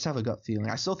goal. I just have a gut feeling.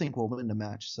 I still think we'll win the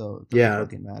match, so it doesn't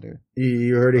fucking matter.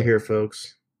 You heard it here,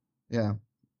 folks. Yeah.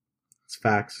 It's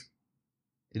facts.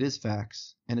 It is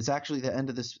facts. And it's actually the end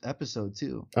of this episode,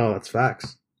 too. Oh, that's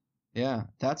facts. Yeah,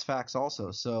 that's facts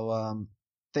also. So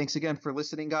thanks again for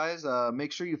listening, guys.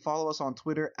 Make sure you follow us on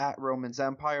Twitter at Romans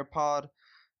Empire Pod.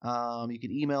 You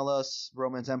can email us,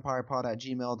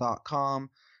 romansempirepod@gmail.com.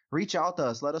 Reach out to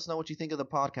us. Let us know what you think of the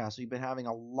podcast. We've been having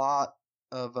a lot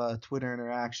of Twitter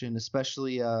interaction,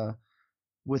 especially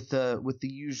with the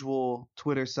usual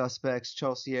Twitter suspects,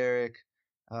 Chelsea Eric,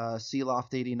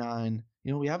 Sealoft89.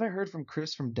 We haven't heard from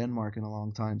Chris from Denmark in a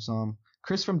long time. So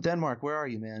Chris from Denmark, where are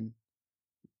you, man?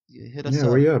 Hit us up. Yeah,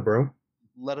 where you at, bro?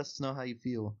 Let us know how you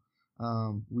feel.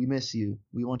 We miss you.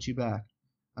 We want you back.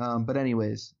 But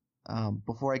anyways,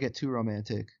 before I get too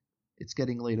romantic, it's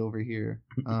getting late over here.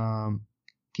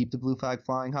 Keep the blue flag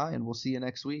flying high, and we'll see you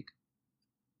next week.